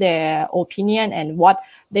out their opinion and what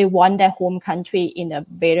they want their home country in a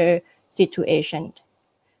better situation.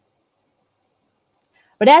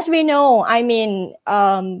 But as we know,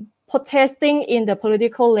 protesting in the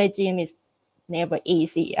political regime is never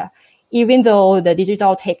easy. Even though the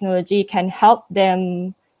digital technology can help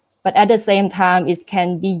them, but at the same time, it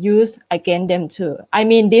can be used against them too.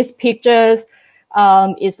 These pictures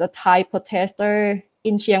is a Thai protester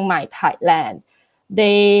in Chiang Mai, Thailand.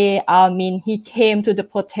 He came to the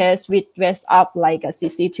protest with dressed up like a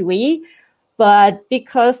CCTV, but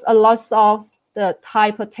because a lot of the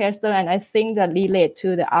Thai protester, and I think that relate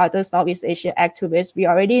to the other Southeast Asia activists, we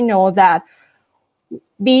already know that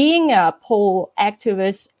being a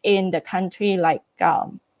pro-activist in the country like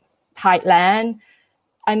Thailand,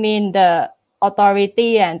 the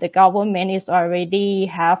authority and the government is already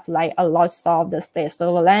have like a lot of the state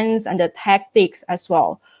surveillance and the tactics as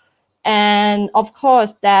well. And of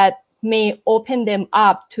course that may open them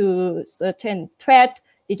up to certain threat,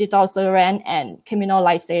 digital surveillance and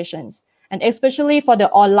criminalizations. And especially for the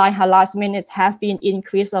online harassment, it has been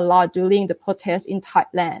increased a lot during the protests in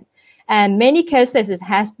Thailand. And many cases it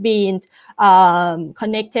has been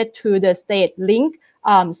connected to the state link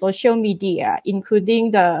social media,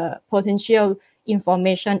 including the potential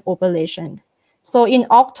information operation. So in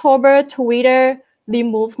October, Twitter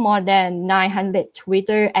removed more than 900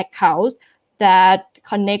 Twitter accounts that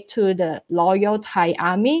connect to the loyal Thai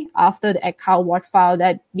army after the account was found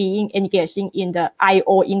that being engaging in the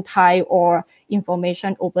IO in Thai or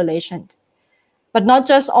information operation. But not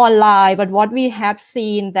just online, but what we have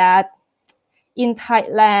seen that in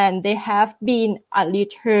Thailand, they have been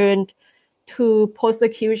returned to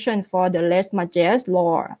prosecution for the less major's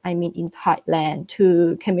law, in Thailand,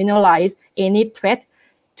 to criminalize any threat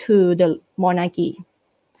to the monarchy.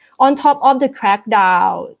 On top of the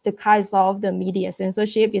crackdown, the kinds of the media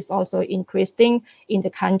censorship is also increasing in the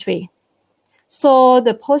country. So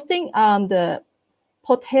the protesting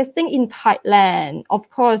in Thailand, of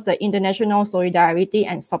course, the international solidarity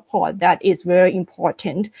and support, that is very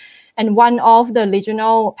important. And one of the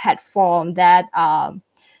regional platform that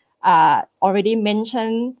already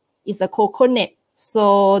mentioned is a COCONET.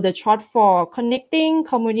 So the short for Connecting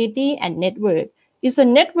Community and Network. It's a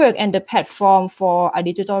network and the platform for a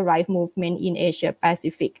digital rights movement in Asia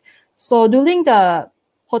Pacific. So during the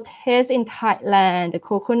protests in Thailand, the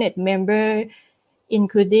coconut member,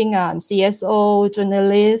 including CSO,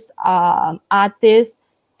 journalists, artists,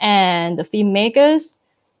 and the filmmakers,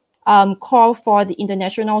 call for the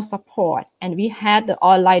international support. And we had the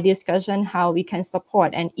online discussion how we can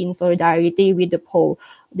support and in solidarity with the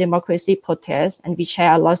pro-democracy protests. And we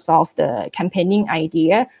share lots of the campaigning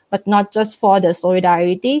idea, but not just for the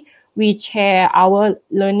solidarity. We share our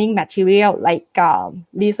learning material like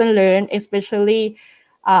lesson learned, especially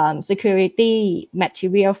security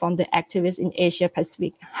material from the activists in Asia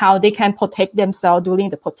Pacific, how they can protect themselves during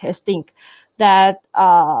the protesting. That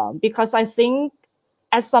because I think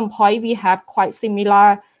at some point we have quite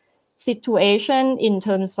similar situation in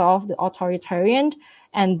terms of the authoritarian,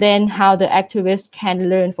 and then how the activists can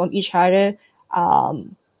learn from each other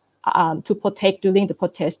to protect during the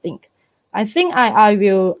protesting. I think I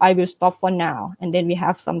will stop for now, and then we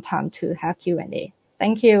have some time to have Q&A.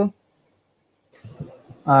 Thank you.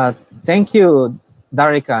 Thank you,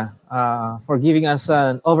 Darika, for giving us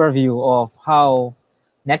an overview of how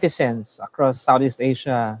netizens across Southeast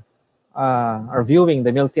Asia are viewing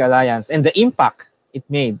the Milk Tea Alliance and the impact it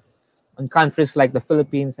made on countries like the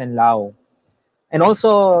Philippines and Laos. And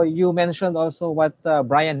also, you mentioned also what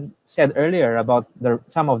Brian said earlier about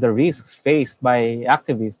some of the risks faced by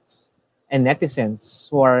activists and netizens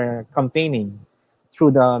who are campaigning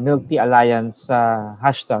through the Milk Tea Alliance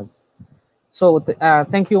hashtag. So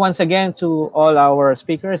thank you once again to all our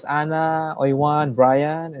speakers, Anna, Oiwan,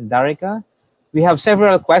 Brian, and Darika. We have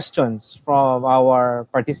several questions from our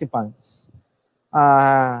participants.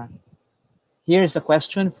 Here's a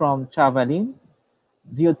question from Chavalin.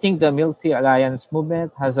 Do you think the Milk Tea Alliance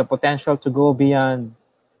movement has a potential to go beyond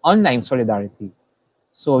online solidarity?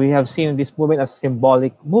 So we have seen this movement as a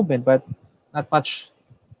symbolic movement, but not much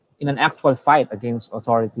in an actual fight against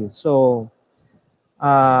authorities. So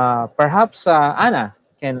perhaps Anna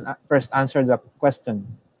can first answer the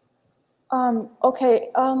question. Okay.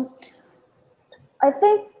 I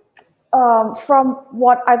think from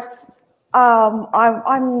what I've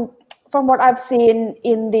seen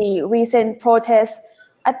in the recent protests,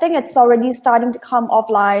 I think it's already starting to come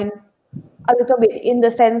offline a little bit, in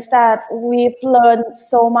the sense that we've learned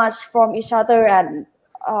so much from each other, and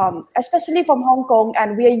especially from Hong Kong,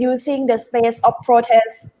 and we are using the space of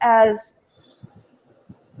protest as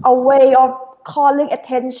a way of calling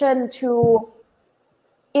attention to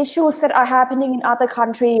issues that are happening in other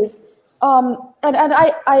countries. And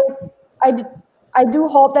I do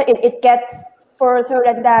hope that it gets further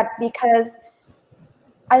than that, because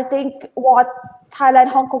I think what Thailand,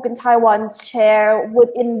 Hong Kong, and Taiwan share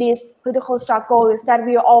within this political struggle is that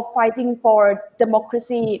we are all fighting for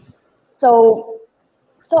democracy. So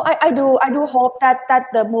I do hope that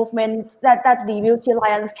the movement, that the Milk Tea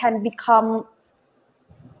Alliance can become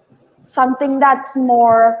something that's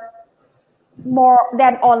more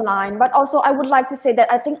than online. But also I would like to say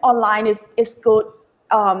that I think online is good,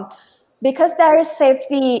 because there is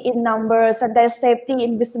safety in numbers, and there's safety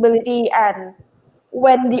in visibility, and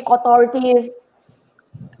when the authorities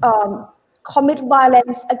commit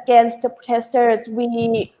violence against the protesters,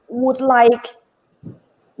 we would like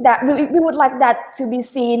that to be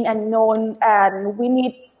seen and known, and we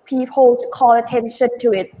need people to call attention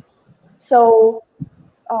to it. So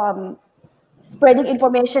spreading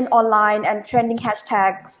information online and trending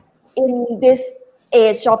hashtags in this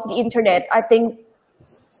age of the internet, I think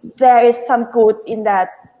there is some good in that.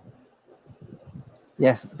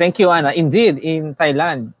 Yes, thank you, Anna. Indeed, in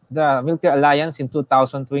Thailand, the Milk Tea Alliance in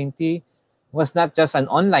 2020 was not just an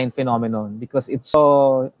online phenomenon, because it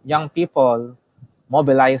saw young people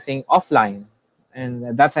mobilizing offline.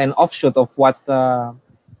 And that's an offshoot of what the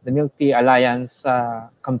Milk Tea Alliance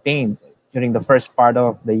campaigned during the first part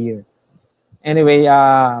of the year. Anyway,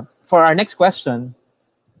 for our next question,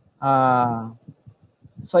 so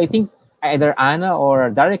I think either Anna or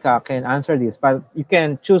Darika can answer this, but you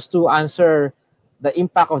can choose to answer the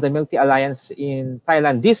impact of the Milk Tea Alliance in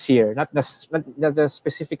Thailand this year, not just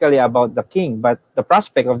specifically about the king, but the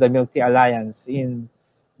prospect of the Milk Tea Alliance in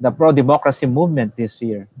the pro-democracy movement this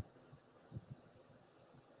year.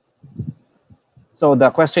 So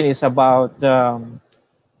the question is about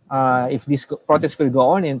if this protest will go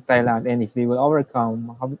on in Thailand, and if they will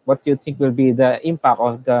overcome, what do you think will be the impact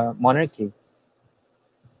of the monarchy?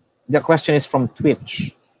 The question is from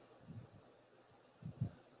Twitch.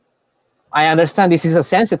 I understand this is a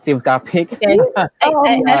sensitive topic. Okay.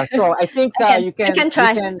 So I think you can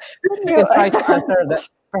try. You can try to answer that.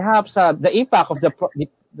 Perhaps the impact of the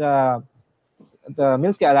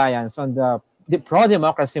Milk Tea Alliance on the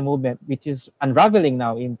pro-democracy movement, which is unraveling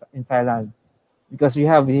now in Thailand, because we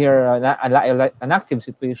have here an active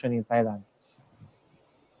situation in Thailand.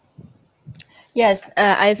 Yes,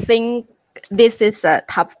 I think this is a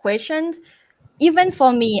tough question. Even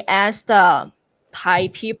for me as the Thai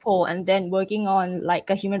people and then working on like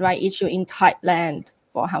a human rights issue in Thailand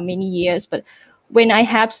for how many years, but when I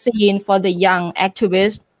have seen for the young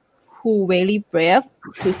activists who really brave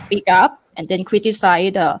to speak up and then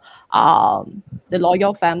criticize the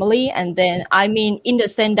loyal family, and then I mean in the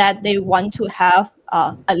sense that they want to have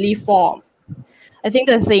a reform. I think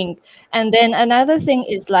the thing. And then another thing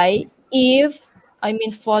is like if I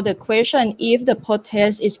mean for the question if the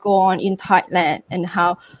protest is go on in Thailand and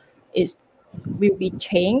how it will be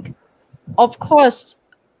changed. Of course,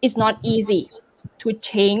 it's not easy to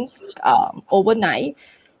change overnight,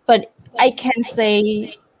 but I can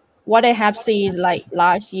say what I have seen like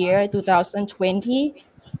last year, 2020,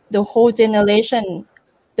 the whole generation,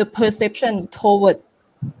 the perception toward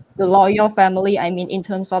the royal family, I mean, in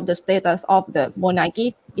terms of the status of the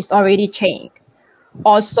monarchy, is already changed.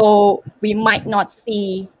 Also, we might not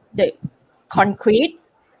see the concrete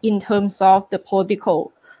in terms of the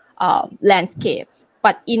political landscape,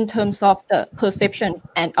 but in terms of the perception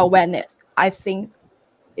and awareness, I think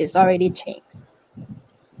it's already changed.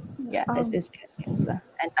 Yeah, this is cancer.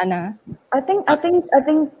 And Anna? I think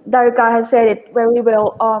Darika has said it very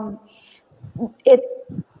well. It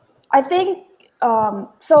I think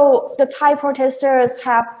so. The Thai protesters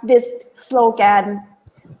have this slogan,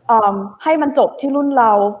 "ให้มันจบที่รุ่นเร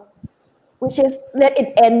า," which is "let it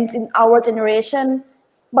end in our generation."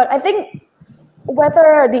 But I think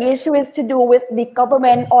whether the issue is to do with the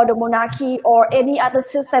government or the monarchy or any other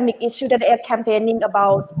systemic issue that they are campaigning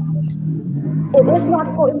about, it is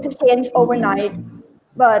not going to change overnight.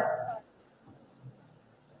 But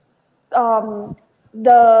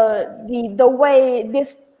the way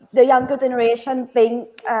the younger generation think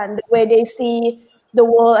and the way they see the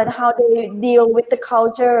world and how they deal with the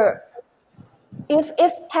culture is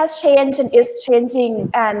has changed and is changing,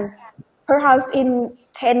 and perhaps in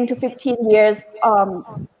 10 to 15 years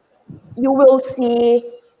you will see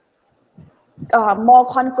more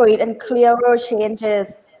concrete and clearer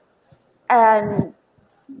changes. And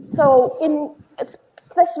so in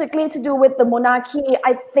specifically to do with the monarchy,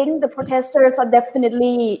 I think the protesters are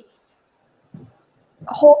definitely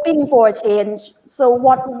hoping for a change. So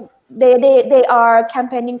what they are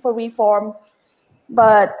campaigning for reform,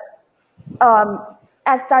 but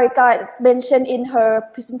as Darika mentioned in her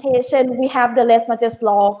presentation, we have the Less Matters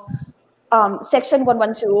Law, Section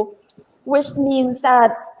 112, which means that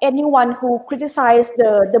anyone who criticizes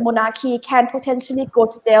the monarchy can potentially go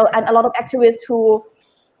to jail, and a lot of activists who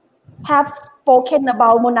have spoken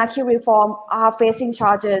about monarchy reform are facing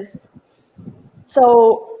charges. So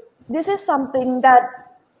this is something that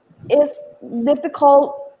is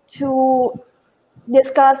difficult to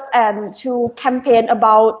discuss and to campaign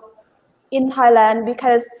about in Thailand,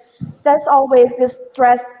 because there's always this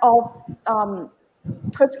threat of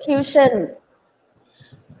persecution.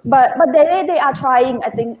 But they are trying. I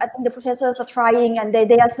think the protesters are trying, and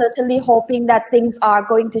they are certainly hoping that things are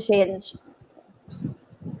going to change.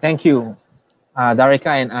 Thank you,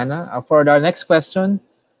 Darika and Anna. For our next question,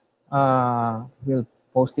 we'll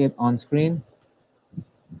post it on screen.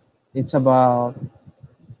 It's about.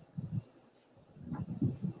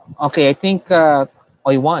 Okay, I think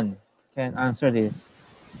Oiwan can answer this.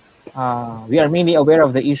 We are mainly aware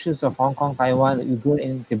of the issues of Hong Kong, Taiwan, Uyghur,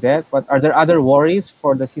 and Tibet, but are there other worries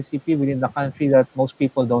for the CCP within the country that most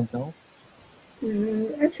people don't know?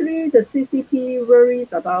 Actually, the CCP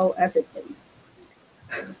worries about everything.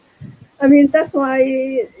 I mean, that's why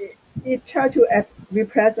it tries to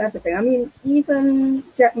repress everything. I mean, even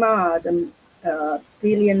Jack Ma, the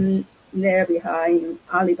billionaire behind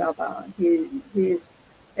Alibaba, he's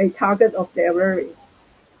a target of their worries.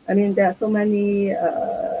 I mean, there are so many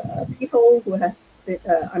people who have,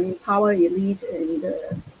 power elite in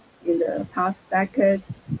the past decade.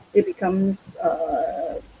 It becomes,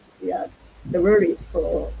 the worries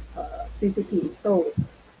for CCP. So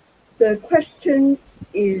the question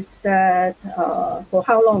is that for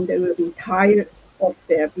how long they will be tired of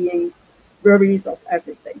there being worries of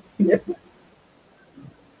everything.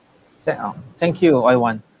 Thank you,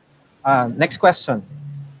 Oiwan. Next question.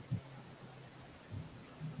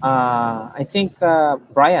 I think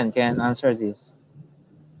Brian can answer this.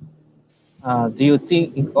 Do you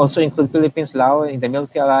think also include Philippines, Laos in the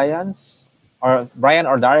Milky Alliance? Or Brian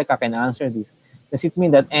or Darika can answer this. Does it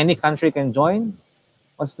mean that any country can join?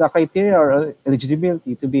 What's the criteria or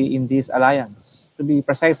eligibility to be in this alliance? To be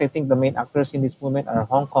precise, I think the main actors in this movement are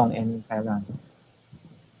Hong Kong and Thailand.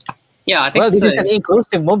 Yeah, I think this is an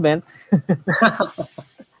inclusive movement.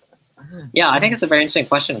 Yeah, I think it's a very interesting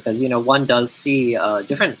question because one does see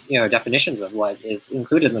different definitions of what is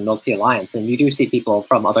included in the Milk Tea Alliance, and you do see people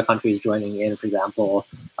from other countries joining in, for example,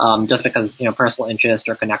 just because personal interest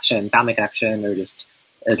or connection, family connection, or just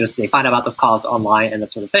they find out about this cause online and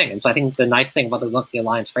that sort of thing. And so I think the nice thing about the Milk Tea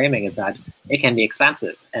Alliance framing is that it can be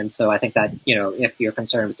expansive, and so I think that if you're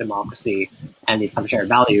concerned with democracy and these kind of shared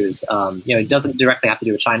values, it doesn't directly have to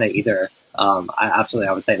do with China either. I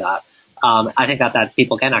would say that. I think that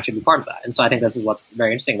people can actually be part of that. And so I think this is what's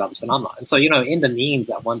very interesting about this phenomenon. And so, in the memes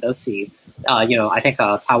that one does see, I think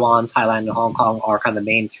Taiwan, Thailand, and Hong Kong are kind of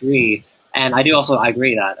the main three. And I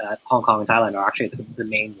agree that Hong Kong and Thailand are actually the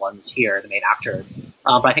main ones here, the main actors.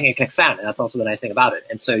 But I think it can expand, and that's also the nice thing about it.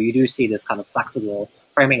 And so you do see this kind of flexible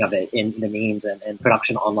framing of it in the memes and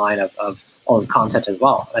production online of all this content as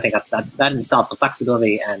well. And I think that in itself, the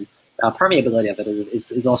flexibility and permeability of it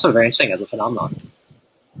is also very interesting as a phenomenon.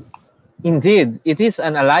 Indeed, it is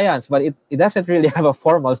an alliance, but it doesn't really have a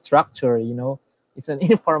formal structure, It's an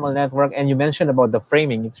informal network, and you mentioned about the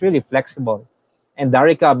framing. It's really flexible. And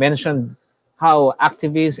Darika mentioned how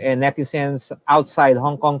activists and netizens outside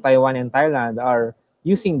Hong Kong, Taiwan, and Thailand are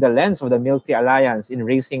using the lens of the Milk Tea Alliance in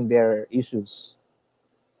raising their issues.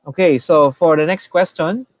 Okay, so for the next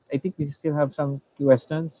question, I think we still have some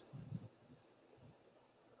questions.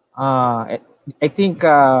 I think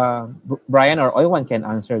Brian or Oiwan can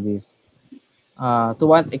answer this. To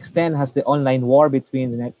what extent has the online war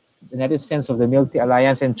between the netizens of the Milk Tea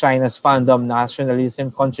Alliance and China's fandom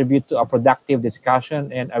nationalism contribute to a productive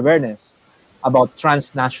discussion and awareness about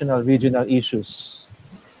transnational regional issues?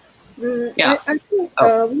 I think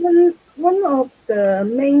one of the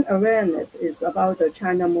main awareness is about the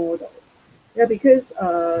China model. Yeah, because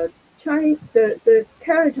the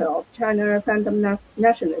character of China fandom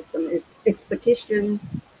nationalism is expedition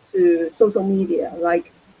to social media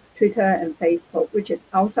like Twitter and Facebook, which is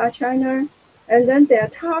outside China, and then their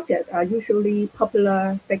target are usually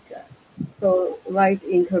popular figure. So, like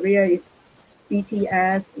in Korea, is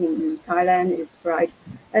BTS, in Thailand is right,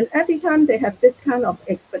 and every time they have this kind of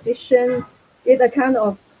expedition, it's a kind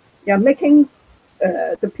of making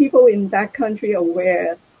the people in that country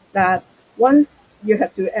aware that once you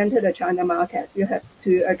have to enter the China market, you have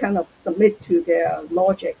to kind of submit to their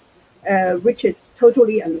logic, which is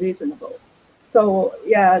totally unreasonable. So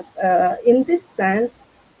in this sense,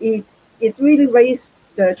 it really raised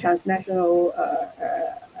the transnational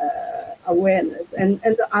awareness and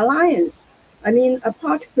the alliance. I mean,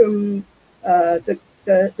 apart from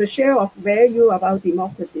the share of value about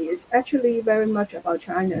democracy is actually very much about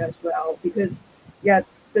China as well, because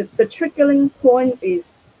the triggering point is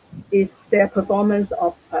their performance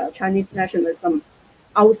of Chinese nationalism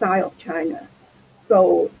outside of China.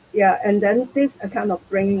 So and then this are kind of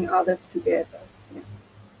bringing others together.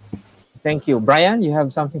 Thank you. Brian, you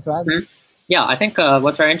have something to add? Mm-hmm. Yeah, I think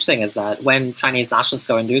what's very interesting is that when Chinese nationalists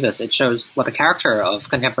go and do this, it shows what the character of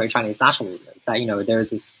contemporary Chinese nationalism is. That there's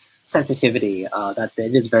this sensitivity that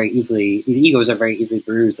it is very easily, these egos are very easily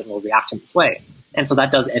bruised and will react in this way. And so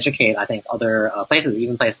that does educate, I think, other places,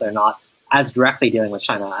 even places that are not as directly dealing with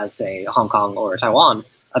China as, say, Hong Kong or Taiwan,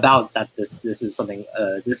 about that this is something,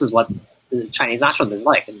 this is what the Chinese nationalism is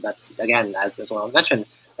like. And that's, again, as one mentioned,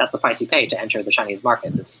 that's the price you pay to enter the Chinese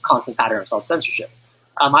market, this constant pattern of self-censorship.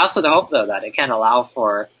 I also hope, though, that it can allow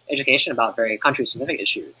for education about very country-specific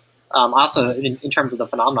issues. Also, in terms of the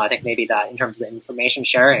phenomenon, I think maybe that in terms of the information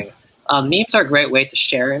sharing, memes are a great way to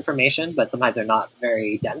share information, but sometimes they're not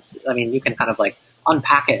very dense. I mean, you can kind of like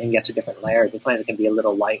unpack it and get to different layers, but sometimes it can be a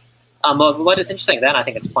little light. But what is interesting then, I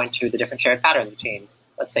think, is point to the different shared patterns between,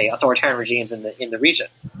 let's say, authoritarian regimes in the region.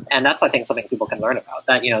 And that's, I think, something people can learn about.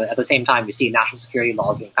 That, at the same time, we see national security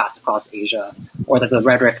laws being passed across Asia, or that the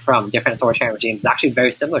rhetoric from different authoritarian regimes is actually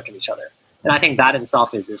very similar to each other. And I think that in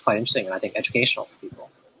itself is quite interesting and I think educational for people.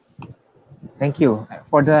 Thank you.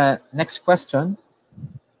 For the next question,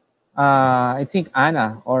 I think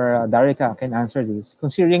Anna or Darika can answer this.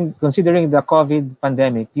 Considering the COVID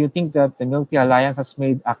pandemic, do you think that the Milk Tea Alliance has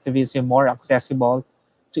made activism more accessible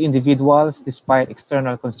to individuals despite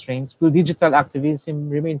external constraints? Will digital activism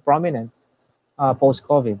remain prominent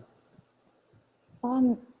post-COVID?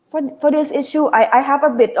 For this issue, I have a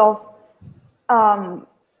bit of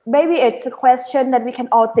maybe it's a question that we can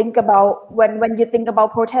all think about when you think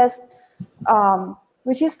about protest,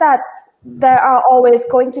 which is that there are always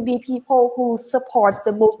going to be people who support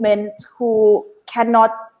the movement who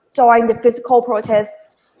cannot join the physical protest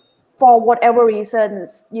for whatever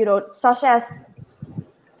reasons, such as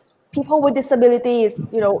people with disabilities.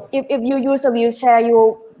 If you use a wheelchair,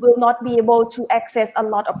 you will not be able to access a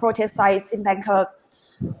lot of protest sites in Bangkok.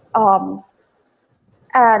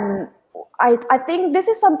 And I think this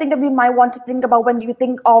is something that we might want to think about when you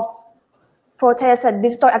think of protest and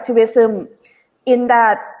digital activism, in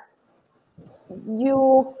that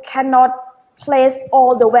you cannot place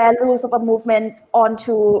all the values of a movement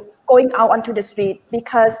onto going out onto the street,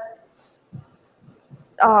 because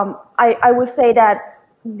I would say that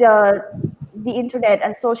the internet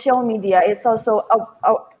and social media is also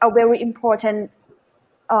a very important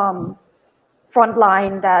front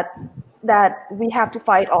line that we have to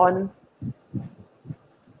fight on.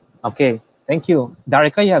 Okay, thank you.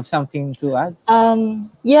 Darika, you have something to add?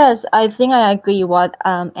 Yes, I think I agree what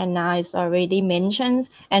Anna is already mentioned,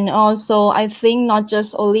 and also I think not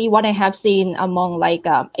just only what I have seen among like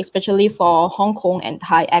especially for Hong Kong and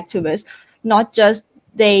Thai activists, not just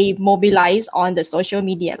they mobilize on the social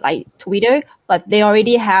media like Twitter, but they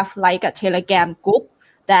already have like a Telegram group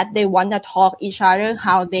that they want to talk each other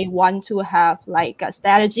how they want to have like a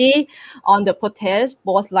strategy on the protest,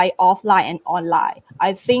 both like offline and online.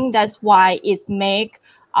 I think that's why it's make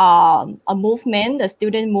a movement, the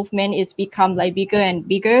student movement is become like bigger and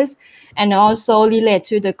bigger. And also relate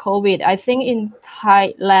to the COVID. I think in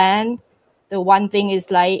Thailand, the one thing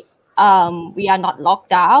is like we are not locked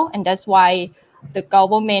down, and that's why the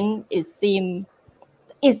government is seem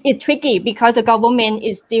it's tricky because the government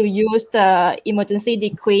is still use the emergency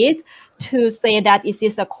decrees to say that it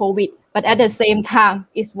is a COVID, but at the same time,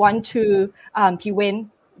 it's want to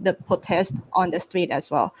prevent the protest on the street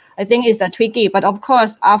as well. I think it's a tricky, but of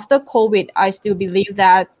course, after COVID, I still believe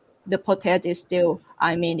that the protest is still,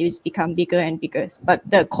 it's become bigger and bigger. But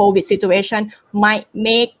the COVID situation might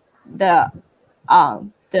make the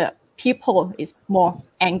people is more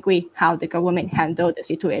angry how the government handle the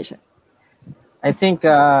situation. I think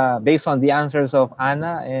based on the answers of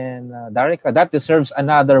Anna and Darika, that deserves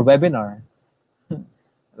another webinar.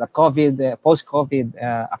 The COVID, post-COVID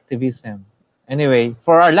activism. Anyway,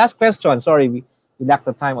 for our last question, sorry, we lack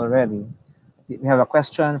the time already. We have a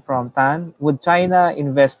question from Tan. Would China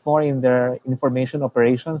invest more in their information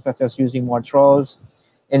operations, such as using more trolls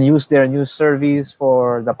and use their news service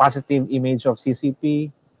for the positive image of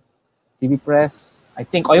CCP, TV press? I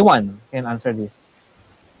think Oiwan can answer this.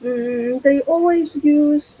 They always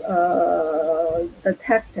use the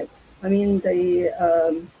tactics. I mean, they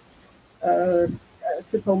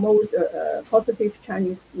to promote a positive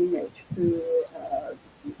Chinese image to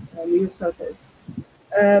news service.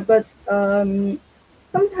 But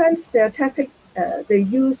sometimes their tactic they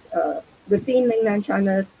use within mainland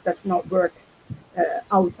China does not work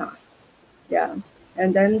outside. Yeah,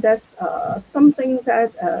 and then that's something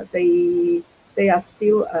that they are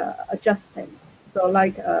still adjusting. So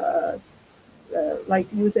like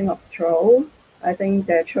using of troll, I think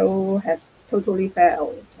the troll has totally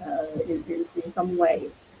failed in some way.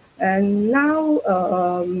 And now,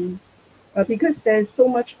 because there's so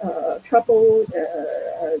much trouble,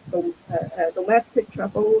 domestic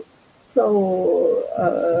trouble, so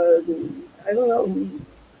I don't know,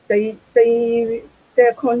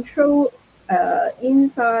 their control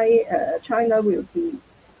inside China will be,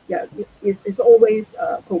 it's always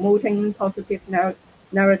promoting positive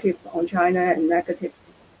narrative on China and negative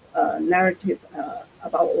narrative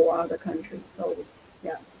about all other countries. So,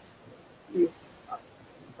 yeah.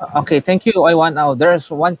 Okay, thank you, Oiwan. Now, there's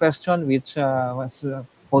one question which was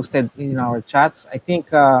posted in our chats. I think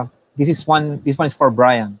this one is for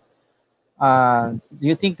Brian. Do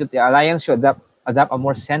you think that the alliance should adapt a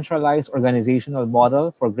more centralized organizational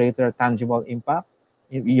model for greater tangible impact?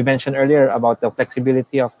 You mentioned earlier about the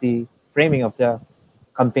flexibility of the framing of the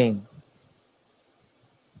campaign.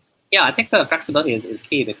 Yeah, I think the flexibility is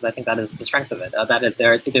key because I think that is the strength of it.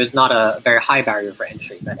 There's not a very high barrier for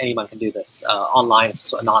entry, that anyone can do this. Online, it's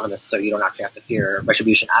also anonymous, so you don't actually have to fear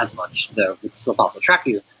retribution as much, though it's still possible to track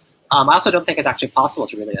you. I also don't think it's actually possible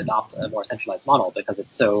to really adopt a more centralized model because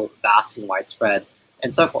it's so vast and widespread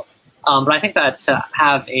and so forth. But I think that to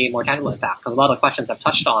have a more tangible impact, because a lot of the questions I've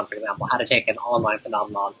touched on, for example, how to take an online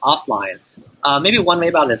phenomenon offline, maybe one way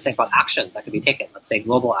about it is think about actions that could be taken, let's say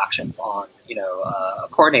global actions on,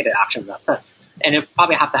 coordinated actions in that sense. And it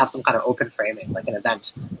probably have to have some kind of open framing, like an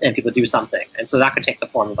event, and people do something. And so that could take the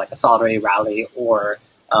form of like a solidarity rally or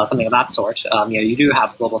something of that sort. You do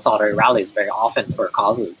have global solidarity rallies very often for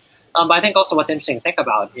causes. But I think also what's interesting to think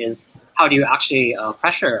about is how do you actually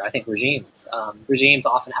pressure, I think, regimes? Regimes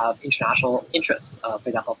often have international interests, for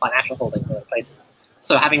example, financial holdings in other places.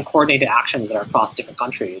 So having coordinated actions that are across different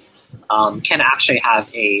countries can actually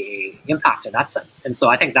have a impact in that sense. And so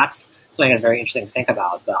I think that's something that's very interesting to think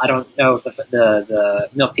about. But I don't know if the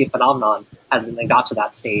milk tea phenomenon has been got to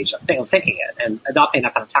that stage of thinking it and adopting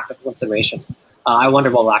that kind of tactical consideration. I wonder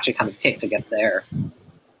what will actually kind of take to get there.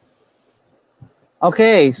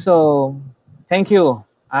 Okay, so thank you,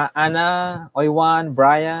 Anna, Oiwan,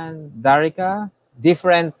 Brian, Darika.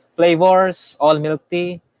 Different flavors, all milk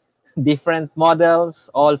tea, different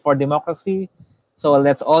models, all for democracy. So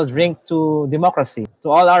let's all drink to democracy.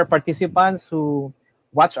 To all our participants who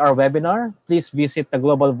watch our webinar, please visit the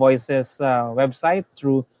Global Voices website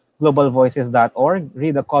through globalvoices.org.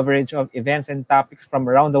 Read the coverage of events and topics from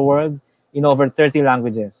around the world in over 30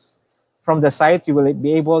 languages. From the site, you will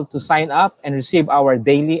be able to sign up and receive our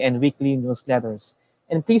daily and weekly newsletters.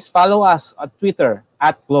 And please follow us on Twitter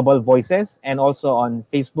at Global Voices and also on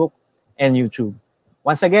Facebook and YouTube.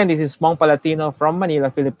 Once again, this is Mong Palatino from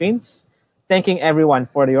Manila, Philippines, thanking everyone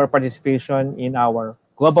for your participation in our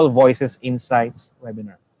Global Voices Insights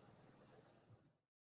webinar.